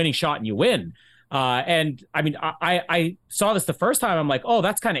the winning shot and you win. And I mean, I saw this the first time. I'm like, oh,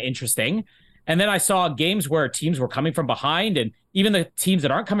 that's kind of interesting. And then I saw games where teams were coming from behind, and even the teams that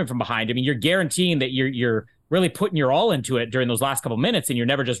aren't coming from behind. I mean, you're guaranteeing that you're really putting your all into it during those last couple of minutes, and you're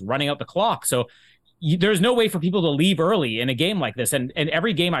never just running out the clock. So there's no way for people to leave early in a game like this. And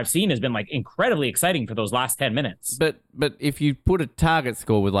every game I've seen has been like incredibly exciting for those last 10 minutes. But if you put a target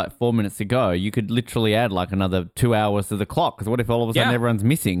score with like 4 minutes to go, you could literally add like another 2 hours to the clock. Because what if all of a sudden everyone's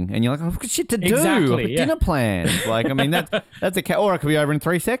missing and you're like, I've got shit to do. Exactly, I've got dinner plans. Like, I mean, that's or it could be over in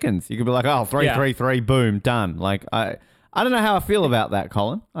 3 seconds. You could be like, oh, 3, boom, done. Like, I don't know how I feel about that,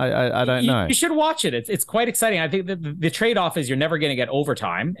 Colin. I don't know. You should watch it. It's quite exciting. I think the trade-off is you're never going to get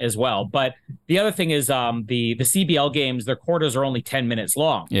overtime as well. But the other thing is the CBL games, their quarters are only 10 minutes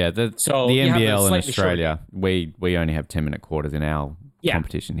long. Yeah, the NBL in Australia, we only have 10-minute quarters in our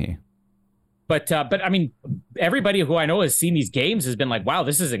competition here. But I mean, everybody who I know has seen these games has been like, wow,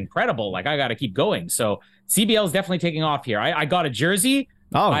 this is incredible. Like, I got to keep going. So CBL is definitely taking off here. I got a jersey.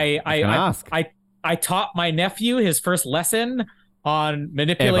 Oh, I taught my nephew his first lesson on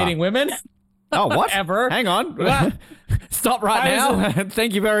manipulating women. Oh, what? Ever. Hang on. Stop right now.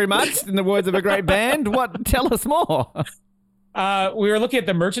 Thank you very much. In the words of a great band. What? Tell us more. We were looking at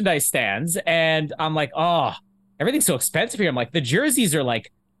the merchandise stands and I'm like, oh, everything's so expensive here. I'm like, the jerseys are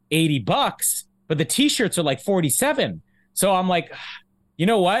like $80, but the t-shirts are like 47. So I'm like, you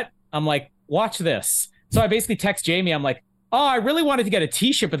know what? I'm like, watch this. So I basically text Jamie. I'm like, oh, I really wanted to get a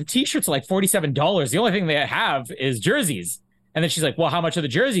t-shirt, but the t-shirts are like $47. The only thing they have is jerseys. And then she's like, well, how much are the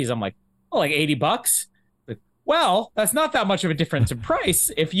jerseys? I'm like, oh, like $80. Like, well, that's not that much of a difference in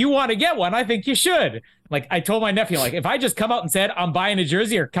price. If you want to get one, I think you should. Like, I told my nephew, like, if I just come out and said, I'm buying a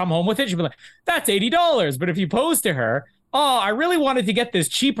jersey or come home with it, she'd be like, that's $80. But if you pose to her, oh, I really wanted to get this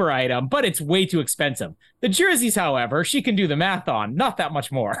cheaper item, but it's way too expensive. The jerseys, however, she can do the math on, not that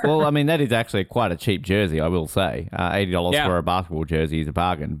much more. Well, I mean, that is actually quite a cheap jersey, I will say. $80 for a basketball jersey is a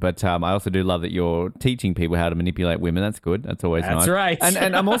bargain. But I also do love that you're teaching people how to manipulate women. That's good. That's always nice. That's right.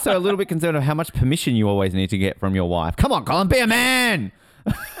 And I'm also a little bit concerned of how much permission you always need to get from your wife. Come on, Colin, be a man!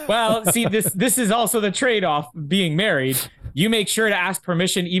 Well, see, this is also the trade-off being married. You make sure to ask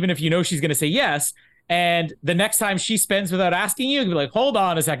permission even if you know she's going to say yes. And the next time she spends without asking you, you'll be like, hold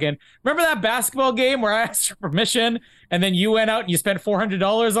on a second. Remember that basketball game where I asked for permission and then you went out and you spent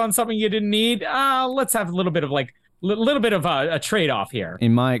 $400 on something you didn't need? Let's have a little bit of like little bit of a trade-off here.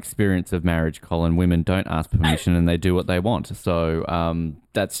 In my experience of marriage, Colin, women don't ask permission and they do what they want. So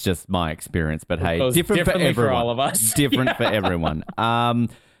that's just my experience. But hey, different for everyone. For all of us. Different for everyone.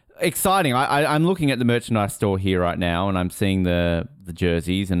 Exciting. I'm looking at the merchandise store here right now, and I'm seeing the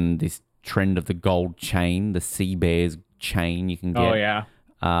jerseys and this trend of the gold chain, the Sea Bears chain you can get. Oh, yeah.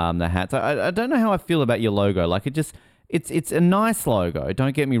 The hats. I don't know how I feel about your logo. Like, it's a nice logo,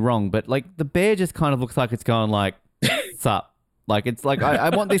 don't get me wrong, but like the bear just kind of looks like it's going like, what's up? Like, it's like, I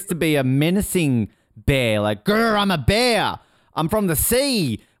want this to be a menacing bear. Like, grr, I'm a bear. I'm from the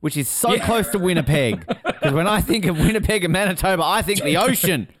sea, which is so close to Winnipeg. Because when I think of Winnipeg and Manitoba, I think the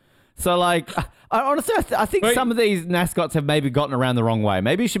ocean. So, like, honestly, I think some of these mascots have maybe gotten around the wrong way.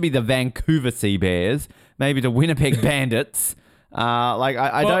 Maybe it should be the Vancouver Sea Bears, maybe the Winnipeg Bandits.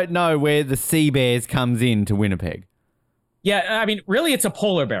 I don't know where the Sea Bears comes into Winnipeg. Yeah, I mean, really, it's a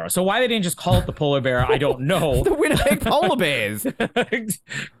polar bear. So why they didn't just call it the polar bear, I don't know. The Winnipeg Polar Bears.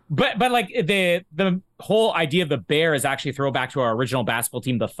 but like the whole idea of the bear is actually a throwback to our original basketball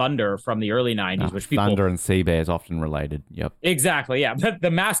team, the Thunder, from the early 90s, which people... Thunder and Sea Bears often related. Yep. Exactly, yeah. But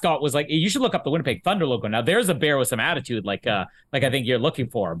the mascot was like, you should look up the Winnipeg Thunder logo. Now, there's a bear with some attitude, like I think you're looking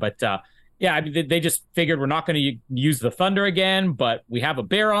for. But yeah, I mean, they just figured we're not going to use the Thunder again, but we have a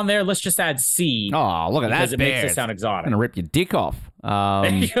bear on there. Let's just add C. Oh, look at that bear. Because it makes it sound exotic. I'm going to rip your dick off.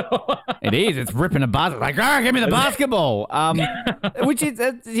 It is. It's ripping a basket. Like, give me the basketball. Which is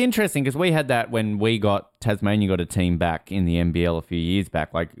interesting because we had that when Tasmania got a team back in the NBL a few years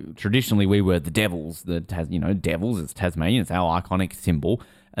back. Like, traditionally, we were the Devils. Devils, it's Tasmania. It's our iconic symbol.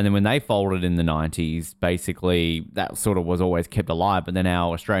 And then when they folded in the 90s, basically that sort of was always kept alive. But then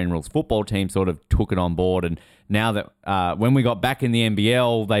our Australian rules football team sort of took it on board. And now that when we got back in the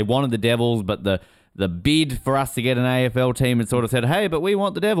NBL, they wanted the Devils, but the bid for us to get an AFL team had sort of said, hey, but we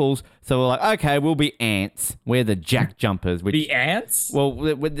want the Devils. So we're like, okay, we'll be ants. We're the Jack Jumpers. Which, the ants? Well,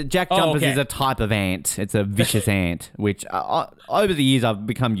 the Jack Jumpers is a type of ant. It's a vicious ant, which over the years I've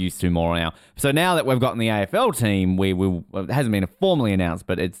become used to more now. So now that we've gotten the AFL team, it hasn't been formally announced,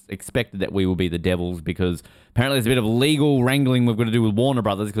 but it's expected that we will be the Devils because apparently there's a bit of legal wrangling we've got to do with Warner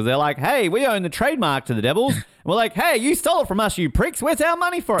Brothers because they're like, hey, we own the trademark to the Devils. And we're like, hey, you stole it from us, you pricks. Where's our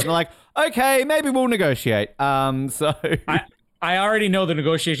money for it? And they're like, okay, maybe we'll negotiate. I already know the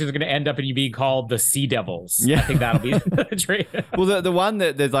negotiations are going to end up in you being called the Sea Devils. Yeah. I think that'll be the trade. Well, the one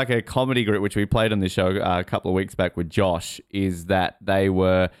that there's like a comedy group, which we played on this show a couple of weeks back with Josh, is that they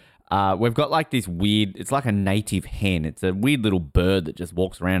were... we've got like this weird, it's like a native hen. It's a weird little bird that just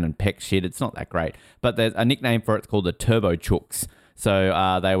walks around and pecks shit. It's not that great. But there's a nickname for it. It's called the Turbo Chooks.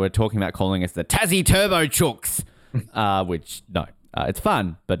 So they were talking about calling us the Tassie Turbo Chooks, which no, it's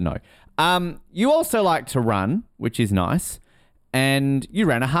fun, but no. You also like to run, which is nice. And you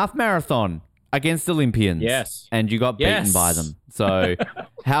ran a half marathon against Olympians. Yes. And you got beaten by them. So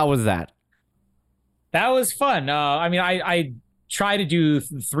how was that? That was fun. I mean, I try to do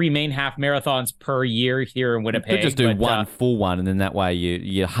 3 main half marathons per year here in Winnipeg. You could just do one full one, and then that way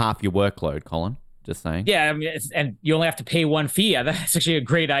you half your workload, Colin. Just saying. Yeah, I mean, and you only have to pay one fee. That's actually a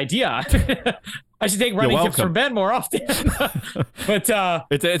great idea. I should take running tips from Ben more often. But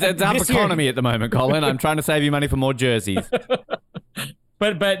it's up economy at the moment, Colin. I'm trying to save you money for more jerseys.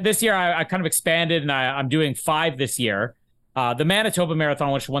 But this year I kind of expanded, and I'm doing 5 this year. The Manitoba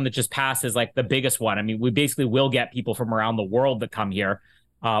Marathon, which one that just passed, is like the biggest one. I mean, we basically will get people from around the world that come here.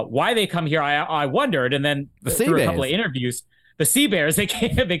 Why they come here, I wondered, and then through a couple of interviews, the Sea Bears, they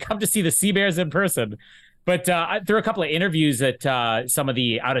come to see the Sea Bears in person. But through a couple of interviews that some of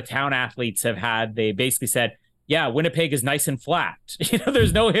the out-of-town athletes have had, they basically said, yeah, Winnipeg is nice and flat.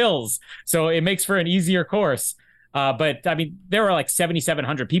 There's no hills, so it makes for an easier course. But, I mean, there were like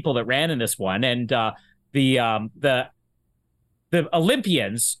 7,700 people that ran in this one, and the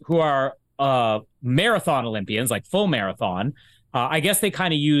Olympians, who are marathon Olympians, like full marathon, I guess they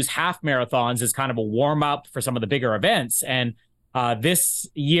kind of use half marathons as kind of a warm-up for some of the bigger events. And this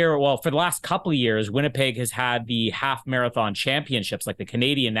year, well, for the last couple of years, Winnipeg has had the half marathon championships, like the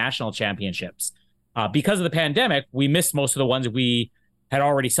Canadian National Championships. Because of the pandemic, we missed most of the ones we had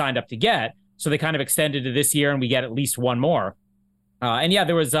already signed up to get. So they kind of extended to this year, and we get at least one more. And yeah,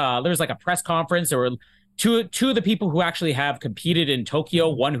 there was like a press conference. There were two of the people who actually have competed in Tokyo,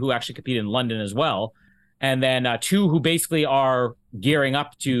 one who actually competed in London as well, and then 2 who basically are gearing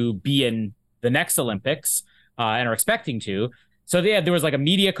up to be in the next Olympics and are expecting to. So there was like a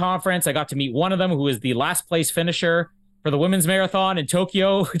media conference. I got to meet one of them, who is the last place finisher for the women's marathon in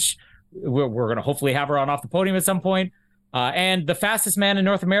Tokyo, which we're going to hopefully have her on off the podium at some point. And the fastest man in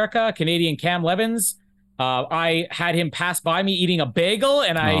North America, Canadian Cam Levins. I had him pass by me eating a bagel,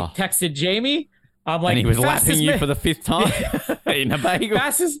 and I texted Jamie. I'm like, and he was lapping you for the 5th time in a bagel.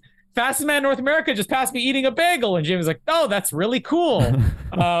 Fastest man in North America just passed me eating a bagel. And Jim was like, oh, that's really cool.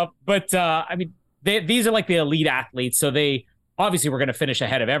 I mean, these are like the elite athletes. So they obviously were going to finish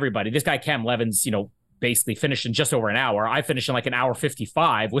ahead of everybody. This guy, Cam Levins, basically finished in just over an hour. I finished in like an hour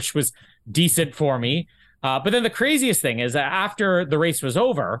 55, which was decent for me. But then the craziest thing is that after the race was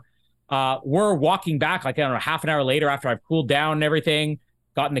over, we're walking back, like, I don't know, half an hour later after I've cooled down and everything,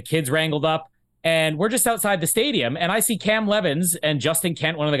 gotten the kids wrangled up. And we're just outside the stadium, and I see Cam Levins and Justin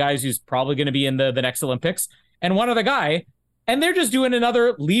Kent, one of the guys who's probably going to be in the next Olympics, and one other guy, and they're just doing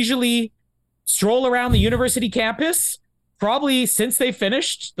another leisurely stroll around the university campus. Probably since they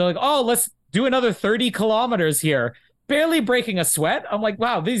finished, they're like, oh, let's do another 30 kilometers here. Barely breaking a sweat. I'm like,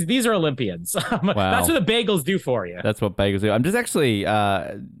 wow, these are Olympians. Wow. That's what the bagels do for you. That's what bagels do. I'm just actually,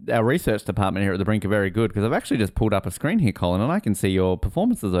 our research department here at the Brink are very good, because I've actually just pulled up a screen here, Colin, and I can see your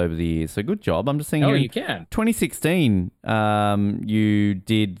performances over the years. So good job. I'm just seeing you can. 2016, you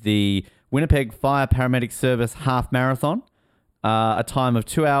did the Winnipeg Fire Paramedic Service half marathon, a time of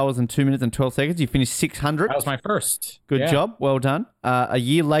 2 hours and 2 minutes and 12 seconds. You finished 600. That was my first. Good job. Well done. A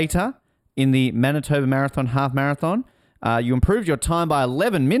year later, in the Manitoba Marathon half marathon, you improved your time by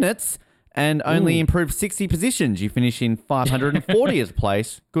 11 minutes and only improved 60 positions. You finish in 540th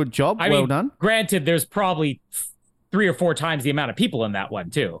place. Good job. Well done. Granted, there's probably 3 or 4 times the amount of people in that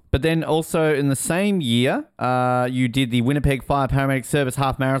one, too. But then also in the same year, you did the Winnipeg Fire Paramedic Service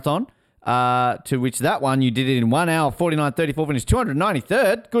half marathon, to which that one you did it in 1 hour, 49:34, finished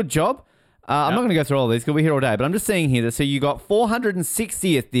 293rd. Good job. I'm not going to go through all these because we're here all day, but I'm just seeing here that so you got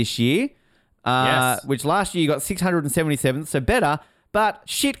 460th this year. Which last year you got 677th, so better, but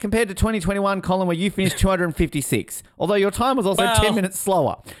shit compared to 2021, Colin, where you finished 256. Although your time was also 10 minutes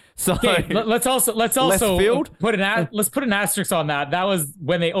slower. So let's also put an asterisk on that. That was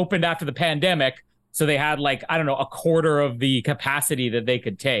when they opened after the pandemic, so they had like, I don't know, a quarter of the capacity that they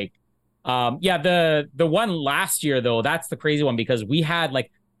could take. The one last year though, that's the crazy one, because we had like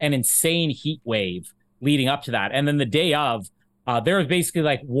an insane heat wave leading up to that, and then the day of. There was basically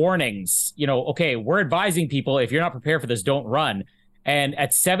like warnings, okay, we're advising people, if you're not prepared for this, don't run. And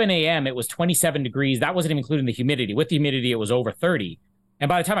at 7 a.m., it was 27 degrees. That wasn't even including the humidity. With the humidity, it was over 30. And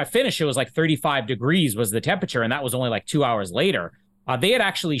by the time I finished, it was like 35 degrees was the temperature. And that was only like 2 hours later. They had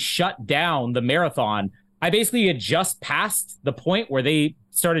actually shut down the marathon. I basically had just passed the point where they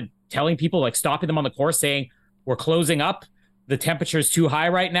started telling people, like stopping them on the course, saying, we're closing up. The temperature is too high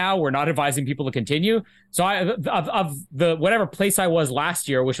right now. We're not advising people to continue. So of the whatever place I was last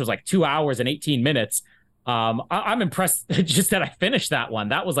year, which was like 2 hours and 18 minutes, I'm impressed just that I finished that one.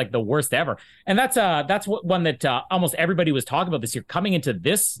 That was like the worst ever. And that's one that almost everybody was talking about this year. Coming into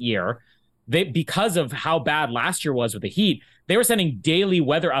this year, because of how bad last year was with the heat, they were sending daily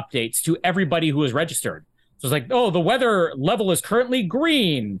weather updates to everybody who was registered. So it's like, oh, the weather level is currently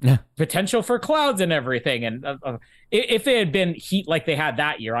green, potential for clouds and everything. And if it had been heat like they had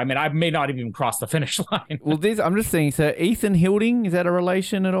that year, I mean, I may not even cross the finish line. Well, I'm just saying, so Ethan Hilding, is that a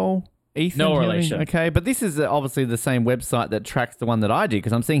relation at all? Ethan no Hilding? relation. Okay, but this is obviously the same website that tracks the one that I did,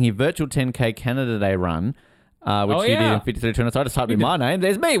 because I'm seeing here virtual 10K Canada Day run, which you did in 53 minutes. I just typed in my name.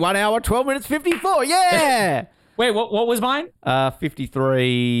 There's me, 1 hour, 12 minutes, 54. Yeah! Wait, what was mine?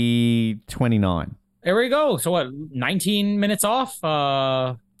 53:29. There we go. So what, 19 minutes off?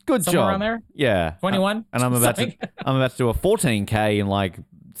 Good job. Around there? Yeah. 21? And I'm about to do a 14K in like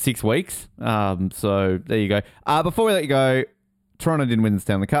 6 weeks. So there you go. Before we let you go, Toronto didn't win the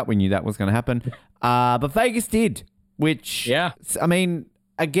Stanley Cup. We knew that was going to happen. But Vegas did, which, I mean,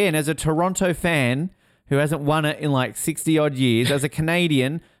 again, as a Toronto fan who hasn't won it in like 60 odd years, as a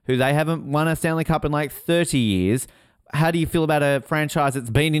Canadian who they haven't won a Stanley Cup in like 30 years, how do you feel about a franchise that's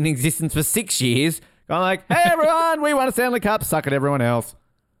been in existence for 6 years? Going like, hey, everyone, we won a Stanley Cup. Suck at everyone else.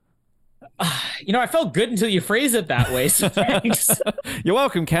 I felt good until you phrase it that way, so thanks. You're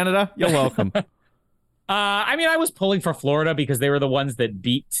welcome, Canada. You're welcome. I mean, I was pulling for Florida because they were the ones that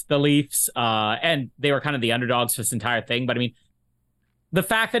beat the Leafs, and they were kind of the underdogs for this entire thing. But I mean, the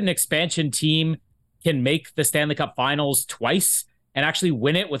fact that an expansion team can make the Stanley Cup Finals twice and actually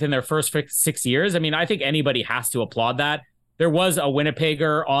win it within their first 6 years, I mean, I think anybody has to applaud that. There was a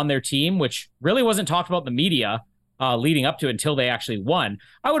Winnipegger on their team, which really wasn't talked about in the media leading up to it until they actually won.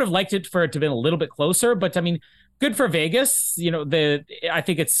 I would have liked it for it to have been a little bit closer, but I mean, good for Vegas. I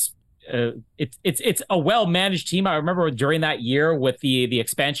think it's a well-managed team. I remember during that year with the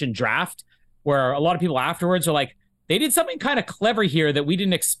expansion draft, where a lot of people afterwards are like, they did something kind of clever here that we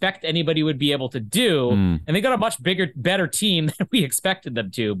didn't expect anybody would be able to do. And they got a much better team than we expected them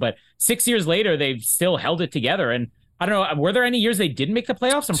to. But 6 years later, they've still held it together. And I don't know. Were there any years they didn't make the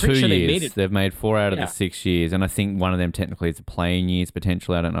playoffs? I'm pretty sure they made it. They've made 4 out of the 6 years, and I think one of them technically is the playing years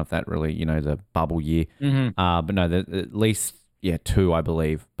potentially. I don't know if that really, the bubble year. But no, at least 2, I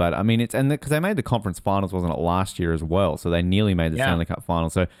believe. But I mean, because they made the conference finals, wasn't it, last year as well? So they nearly made the Stanley Cup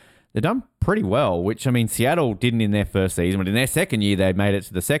final. So they've done pretty well. Which I mean, Seattle didn't in their first season, but in their second year, they made it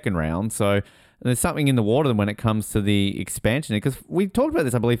to the second round. So there's something in the water when it comes to the expansion. Because we talked about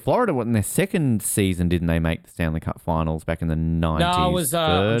this, I believe Florida, in their second season, didn't they make the Stanley Cup finals back in the 90s? No, it was,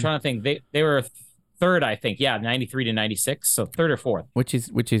 I'm trying to think. They were third, I think. Yeah, 93 to 96. So third or fourth. Which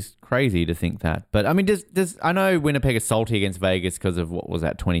is crazy to think that. But I mean, does I know Winnipeg is salty against Vegas because of what was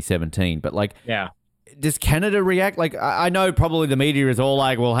that, 2017. But does Canada react? Like, I know probably the media is all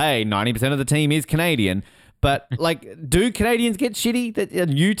like, well, hey, 90% of the team is Canadian. But, do Canadians get shitty that a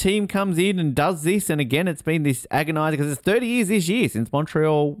new team comes in and does this? And again, it's been this agonizing, because it's 30 years this year since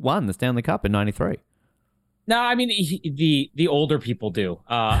Montreal won the Stanley Cup in 93. No, I mean, the older people do.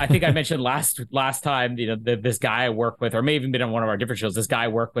 I think I mentioned last time, this guy I work with, or may have even been on one of our different shows, this guy I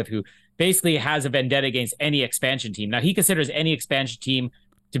work with who basically has a vendetta against any expansion team. Now, he considers any expansion team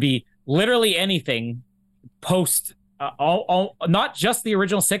to be literally anything post not just the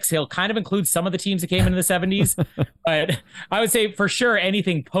original 6. He'll kind of include some of the teams that came into the 70s, but I would say for sure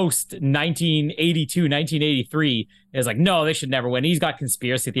anything post 1982, 1983 is like, no, they should never win. He's got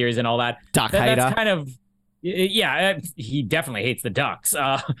conspiracy theories and all that. Hater. That's kind of, he definitely hates the Ducks.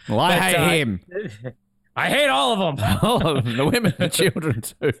 Well, I hate him. I hate all of them. All of them, the women and children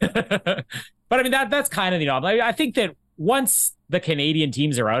too. But I mean, that's kind of, I think that once the Canadian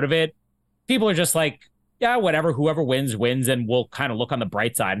teams are out of it, people are just like, yeah, whatever, whoever wins, and we'll kind of look on the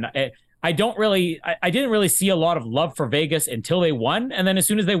bright side. And I didn't really see a lot of love for Vegas until they won. And then as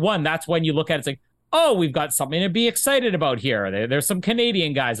soon as they won, that's when you look at it, it's like, oh, we've got something to be excited about here. There's some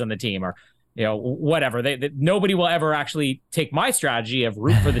Canadian guys on the team, or, whatever. Nobody will ever actually take my strategy of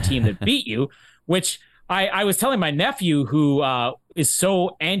root for the team that beat you, which I was telling my nephew, who is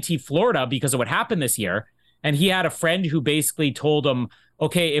so anti-Florida because of what happened this year. And he had a friend who basically told him,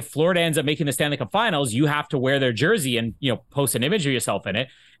 okay, if Florida ends up making the Stanley Cup finals, you have to wear their jersey and, post an image of yourself in it.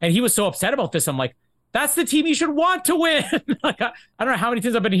 And he was so upset about this. I'm like, that's the team you should want to win. I don't know how many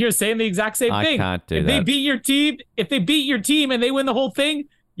times I've been here saying the exact same thing. I can't do that. If they beat your team and they win the whole thing,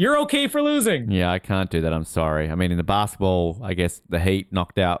 you're okay for losing. Yeah, I can't do that. I'm sorry. I mean, in the basketball, I guess the Heat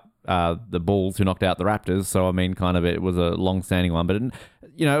knocked out the Bulls, who knocked out the Raptors. So, I mean, kind of it was a long-standing one. But,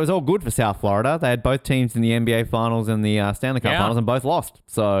 it was all good for South Florida. They had both teams in the NBA Finals and the Stanley Cup Finals, and both lost.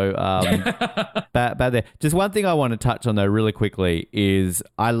 So, bad there. Just one thing I want to touch on, though, really quickly is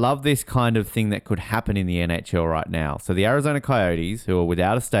I love this kind of thing that could happen in the NHL right now. So, the Arizona Coyotes, who are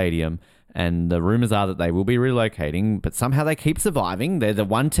without a stadium, and the rumors are that they will be relocating, but somehow they keep surviving. They're the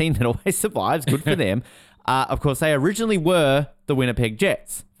one team that always survives. Good for them. Of course, they originally were the Winnipeg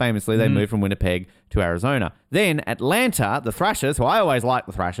Jets. Famously, they moved from Winnipeg to Arizona. Then Atlanta, the Thrashers, who I always like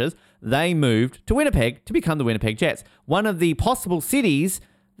the Thrashers, they moved to Winnipeg to become the Winnipeg Jets. One of the possible cities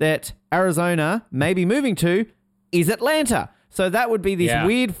that Arizona may be moving to is Atlanta. So that would be this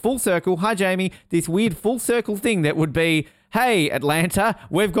weird full circle. Hi, Jamie. This weird full circle thing that would be, hey, Atlanta,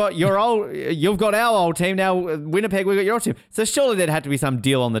 you've got our old team. Now, Winnipeg, we've got your team. So surely there'd have to be some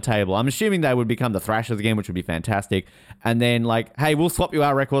deal on the table. I'm assuming they would become the Thrashers again, which would be fantastic. And then, hey, we'll swap you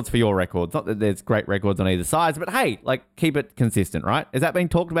our records for your records. Not that there's great records on either side, but hey, keep it consistent, right? Is that being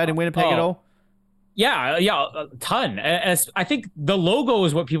talked about in Winnipeg at all? Yeah, a ton. I think the logo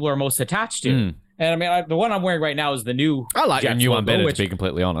is what people are most attached to. And I mean, the one I'm wearing right now is the new. I like Jets the new logo, one better, to be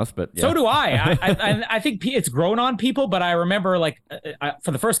completely honest. But yeah. So do I. I think it's grown on people, but I remember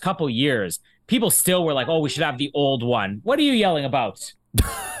for the first couple years, people still were like, "Oh, we should have the old one." What are you yelling about?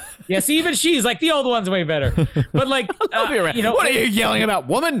 Yes, even she's like, the old one's way better. But what are you yelling about,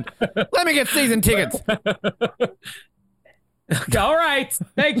 woman? Let me get season tickets. All right,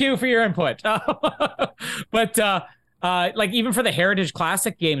 thank you for your input. But even for the Heritage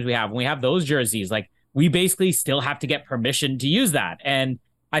Classic games when we have those jerseys, we basically still have to get permission to use that. And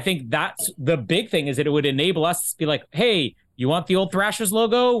I think that's the big thing, is that it would enable us to be like, hey, you want the old Thrashers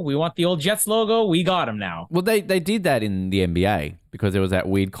logo? We want the old Jets logo. We got them now. Well, they did that in the NBA because there was that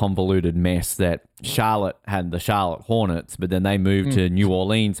weird convoluted mess that Charlotte had the Charlotte Hornets, but then they moved to New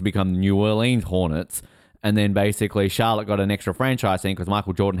Orleans to become the New Orleans Hornets. And then basically Charlotte got an extra franchise thing because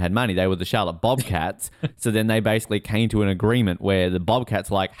Michael Jordan had money. They were the Charlotte Bobcats. So then they basically came to an agreement where the Bobcats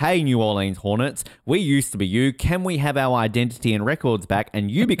were like, hey, New Orleans Hornets, we used to be you. Can we have our identity and records back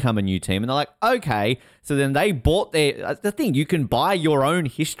and you become a new team? And they're like, okay. So then they bought the thing. You can buy your own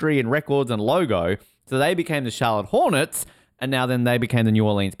history and records and logo. So they became the Charlotte Hornets. and now then they became the New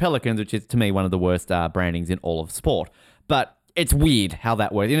Orleans Pelicans, which is to me one of the worst brandings in all of sport. But it's weird how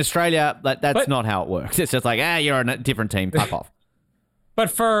that works. In Australia, that's not how it works. It's just like, you're on a different team, fuck off. But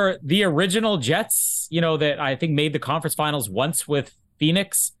for the original Jets, that I think made the conference finals once with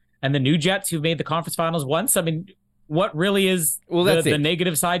Phoenix, and the new Jets who've made the conference finals once, I mean, what really is the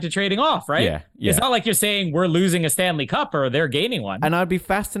negative side to trading off, right? Yeah. It's not like you're saying we're losing a Stanley Cup or they're gaining one. And I'd be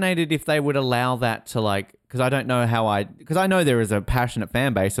fascinated if they would allow that to because I don't know because I know there is a passionate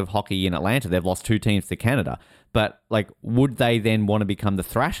fan base of hockey in Atlanta. They've lost 2 teams to Canada. But would they then want to become the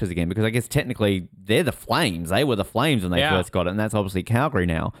Thrashers again? Because I guess technically they're the Flames. They were the Flames when they first got it, and that's obviously Calgary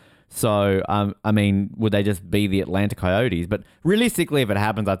now. So, I mean, would they just be the Atlanta Coyotes? But realistically, if it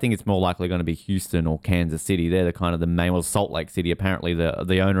happens, I think it's more likely going to be Houston or Kansas City. They're the kind of the main, Salt Lake City. Apparently,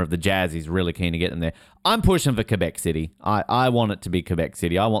 the owner of the Jazz is really keen to get them there. I'm pushing for Quebec City. I want it to be Quebec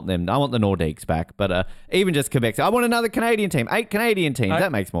City. I want the Nordiques back. But even just Quebec City. I want another Canadian team. 8 Canadian teams.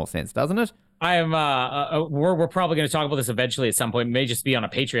 That makes more sense, doesn't it? I am. We're probably going to talk about this eventually at some point. It may just be on a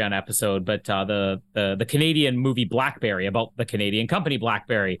Patreon episode. But the Canadian movie Blackberry, about the Canadian company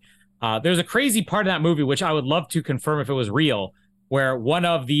Blackberry. There's a crazy part of that movie, which I would love to confirm if it was real, where one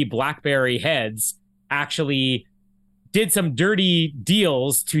of the BlackBerry heads actually did some dirty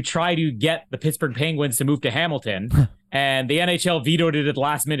deals to try to get the Pittsburgh Penguins to move to Hamilton. And the NHL vetoed it at the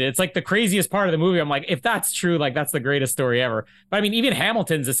last minute. It's the craziest part of the movie. I'm like, if that's true, that's the greatest story ever. But I mean, even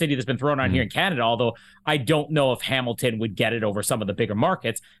Hamilton's a city that's been thrown on here in Canada, although I don't know if Hamilton would get it over some of the bigger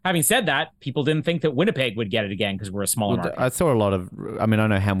markets. Having said that, people didn't think that Winnipeg would get it again because we're a smaller market. I saw a lot of, I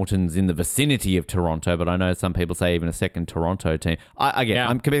know Hamilton's in the vicinity of Toronto, but I know some people say even a second Toronto team.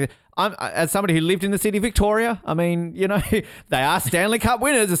 I'm as somebody who lived in the city of Victoria, they are Stanley Cup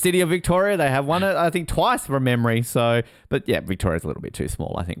winners, the city of Victoria. They have won it, I think, twice from memory. So, but yeah, Victoria's a little bit too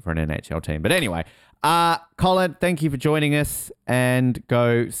small, I think, for an NHL team. But anyway, Colin, thank you for joining us, and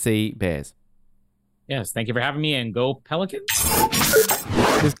go see Bears. Yes, thank you for having me, and go Pelicans.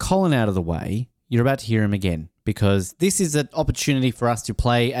 With Colin out of the way, you're about to hear him again, because this is an opportunity for us to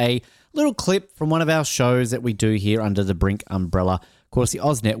play a little clip from one of our shows that we do here under the Brink umbrella. Of course, the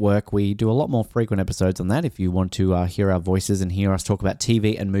Oz Network, we do a lot more frequent episodes on that if you want to hear our voices and hear us talk about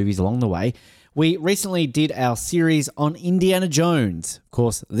TV and movies along the way. We recently did our series on Indiana Jones. Of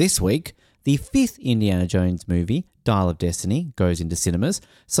course, this week, the 5th Indiana Jones movie, Dial of Destiny, goes into cinemas.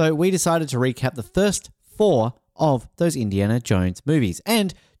 So we decided to recap the first 4 of those Indiana Jones movies.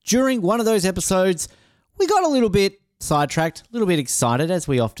 And during one of those episodes, we got a little bit sidetracked, a little bit excited, as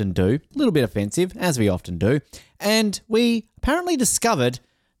we often do, a little bit offensive, as we often do, and we apparently discovered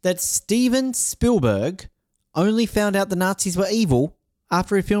that Steven Spielberg only found out the Nazis were evil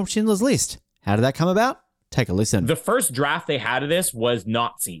after he filmed Schindler's List. How did that come about? Take a listen. The first draft they had of this was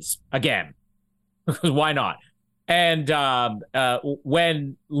Nazis. Again. Why not? And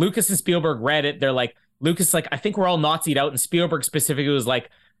when Lucas and Spielberg read it, they're like, Lucas I think we're all Nazi'd out, and Spielberg specifically was like,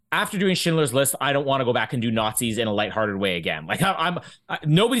 after doing Schindler's List, I don't want to go back and do Nazis in a lighthearted way again.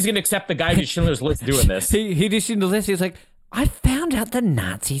 Nobody's going to accept the guy who did Schindler's List doing this. He did Schindler's List. He was like, I found out the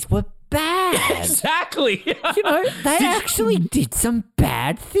Nazis were bad. Exactly. They actually did some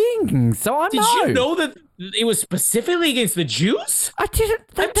bad things. So Did you know that it was specifically against the Jews? I didn't.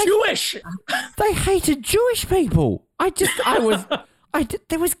 I'm Jewish. They hated Jewish people.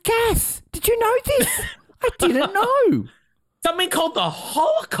 There was gas. Did you know this? I didn't know. Something called the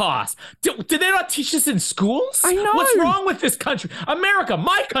Holocaust. Did they not teach this in schools? I know. What's wrong with this country? America,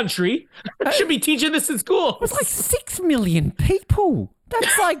 my country, should be teaching this in school. It's 6 million people.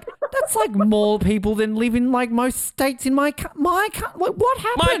 That's like more people than live in most states in my country. What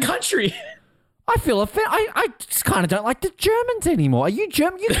happened? My country. I feel offended. I just kind of don't like the Germans anymore. Are you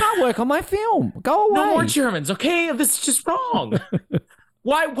German? You can't work on my film. Go away. No more Germans, okay? This is just wrong.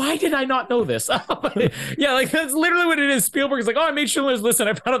 Why did I not know this? Yeah, that's literally what it is. Spielberg's like, I made Schindler's List and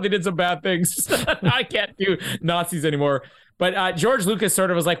I found out they did some bad things. I can't do Nazis anymore. But George Lucas sort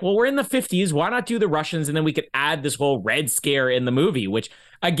of was like, well, we're in the 50s. Why not do the Russians? And then we could add this whole Red Scare in the movie, which,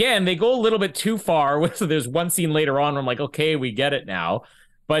 again, they go a little bit too far. So there's one scene later on where I'm like, okay, we get it now.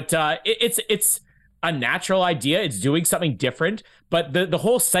 But it's a natural idea. It's doing something different. But the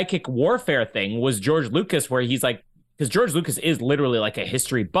whole psychic warfare thing was George Lucas, where he's like, because George Lucas is literally a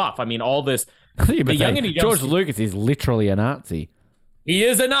history buff. All this. George Lucas is literally a Nazi. He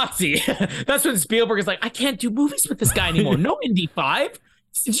is a Nazi. That's when Spielberg is like, I can't do movies with this guy anymore. No Indy 5.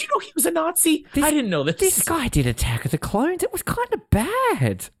 Did you know he was a Nazi? I didn't know this. This guy did Attack of the Clones. It was kind of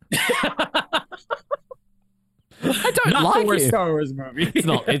bad. I don't not like the worst it. Star Wars movie. It's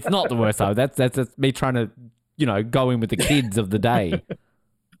not the worst Star Wars. That's me trying to, go in with the kids of the day.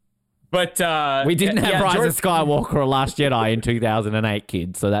 But we didn't have Rise of Skywalker or Last Jedi in 2008,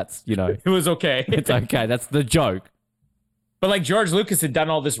 kids. So that's, it was okay. It's okay. That's the joke. But like George Lucas had done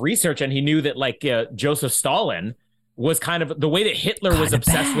all this research and he knew that like Joseph Stalin was kind of the way that Hitler was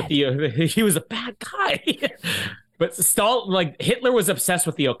obsessed with he was a bad guy. But Hitler was obsessed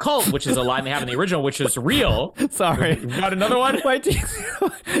with the occult, which is a line they have in the original, which is real. Sorry. Got another one? Wait,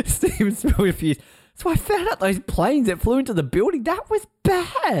 Steven Spielberg. So I found out those planes that flew into the building, that was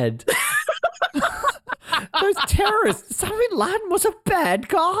bad. Those terrorists, Osama bin Laden was a bad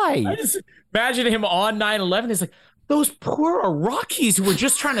guy. I just imagine him on 9/11. It's like, those poor Iraqis who were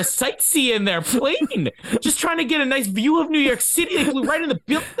just trying to sightsee in their plane, just trying to get a nice view of New York City. They flew right in the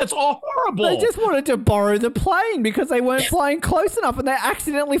building. That's all horrible. They just wanted to borrow the plane because they weren't flying close enough and they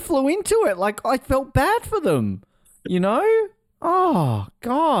accidentally flew into it. Like, I felt bad for them, Oh,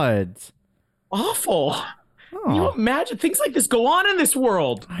 God. Awful. Oh. Can you imagine things like this go on in this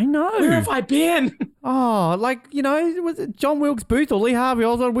world? I know. Where have I been? Oh, was it John Wilkes Booth or Lee Harvey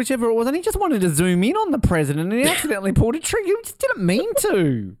Oswald, whichever it was, and he just wanted to zoom in on the president and he accidentally pulled a trigger. He just didn't mean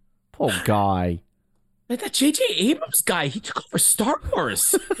to. Poor guy. Like that J.J. Abrams guy, he took over Star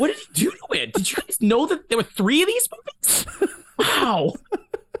Wars. What did he do to it? Did you guys know that there were 3 of these movies? Wow.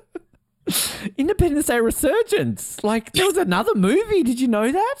 Independence Day Resurgence. Like, there was another movie. Did you know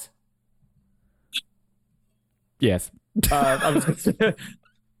that? Yes.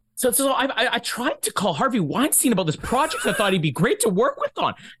 So I tried to call Harvey Weinstein about this project I thought he'd be great to work with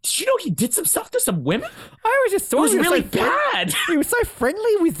on. Did you know he did some stuff to some women? I was just thought it was really bad. He was so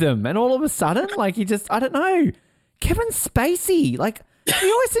friendly with them, and all of a sudden, like, he just, I don't know. Kevin Spacey, like,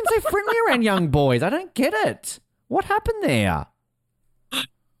 he always seems so friendly around young boys. I don't get it. What happened there?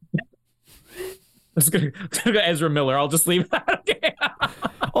 Let's go Ezra Miller. I'll just leave that.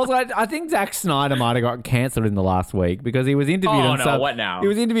 Also, I think Zack Snyder might have gotten cancelled in the last week because he was interviewed what now? He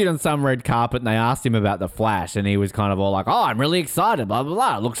was interviewed on some red carpet and they asked him about The Flash and he was kind of all like, oh, I'm really excited, blah, blah,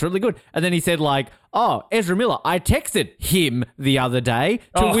 blah. It looks really good. And then he said like, oh, Ezra Miller, I texted him the other day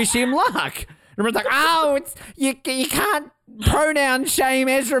to wish him luck. And everyone's like, oh, you can't pronoun shame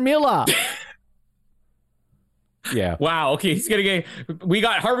Ezra Miller. Yeah. Wow. Okay. We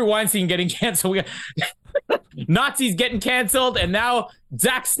got Harvey Weinstein getting canceled. We got Nazis getting canceled. And now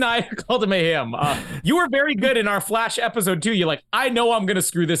Zack Snyder called him a him. You were very good in our Flash episode too. You're like, I know I'm going to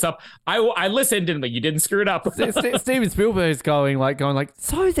screw this up. I listened and like, you didn't screw it up. Steven Spielberg's going like,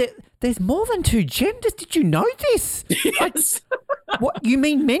 so there's more than 2 genders. Did you know this? Yes. Like, what? You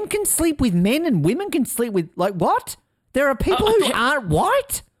mean men can sleep with men and women can sleep with, like, what? There are people who aren't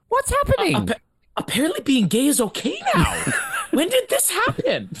white? What's happening? Apparently being gay is okay now. When did this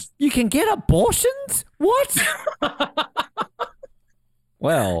happen? You can get abortions? What?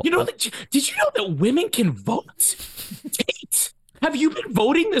 Well. Did you know that women can vote? Tate, have you been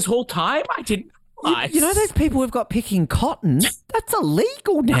voting this whole time? I didn't realize. You know those people who've got picking cotton? That's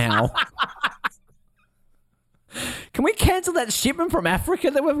illegal now. Can we cancel that shipment from Africa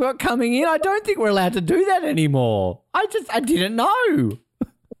that we've got coming in? I don't think we're allowed to do that anymore. I didn't know.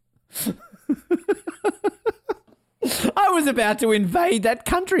 I was about to invade that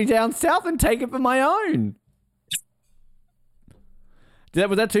country down south and take it for my own.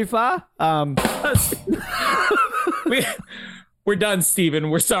 Was that too far? We're done, Stephen.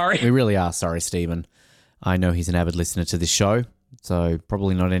 We're sorry. We really are sorry, Stephen. I know he's an avid listener to this show, so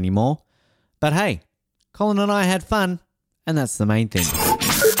probably not anymore. But hey, Colin and I had fun, and that's the main thing.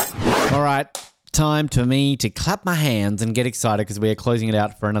 All right. Time for me to clap my hands and get excited because we are closing it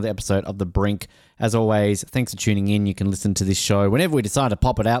out for another episode of The Brink. As always, thanks for tuning in. You can listen to this show whenever we decide to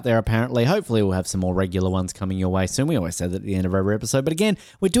pop it out there, apparently. Hopefully, we'll have some more regular ones coming your way soon. We always say that at the end of every episode. But again,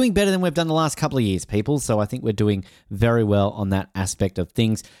 we're doing better than we've done the last couple of years, people. So I think we're doing very well on that aspect of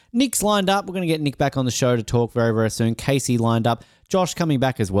things. Nick's lined up. We're going to get Nick back on the show to talk very, very soon. Casey lined up. Josh coming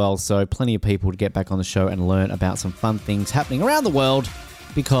back as well. So plenty of people to get back on the show and learn about some fun things happening around the world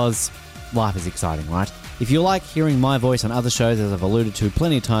because life is exciting, right? If you like hearing my voice on other shows, as I've alluded to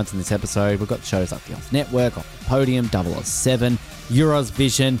plenty of times in this episode, we've got shows like The Oz Network, Off the Podium, 007, Euros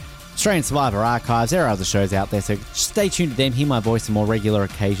Vision, Australian Survivor Archives. There are other shows out there, so stay tuned to them, hear my voice on more regular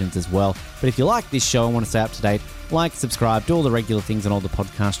occasions as well. But if you like this show and want to stay up to date, like, subscribe, do all the regular things on all the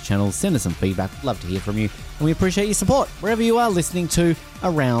podcast channels, send us some feedback. We'd love to hear from you, and we appreciate your support wherever you are listening to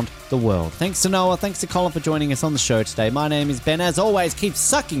around the world. Thanks to Noah, thanks to Colin for joining us on the show today. My name is Ben. As always, keep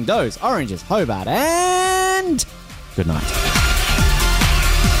sucking those oranges, Hobart, and good night.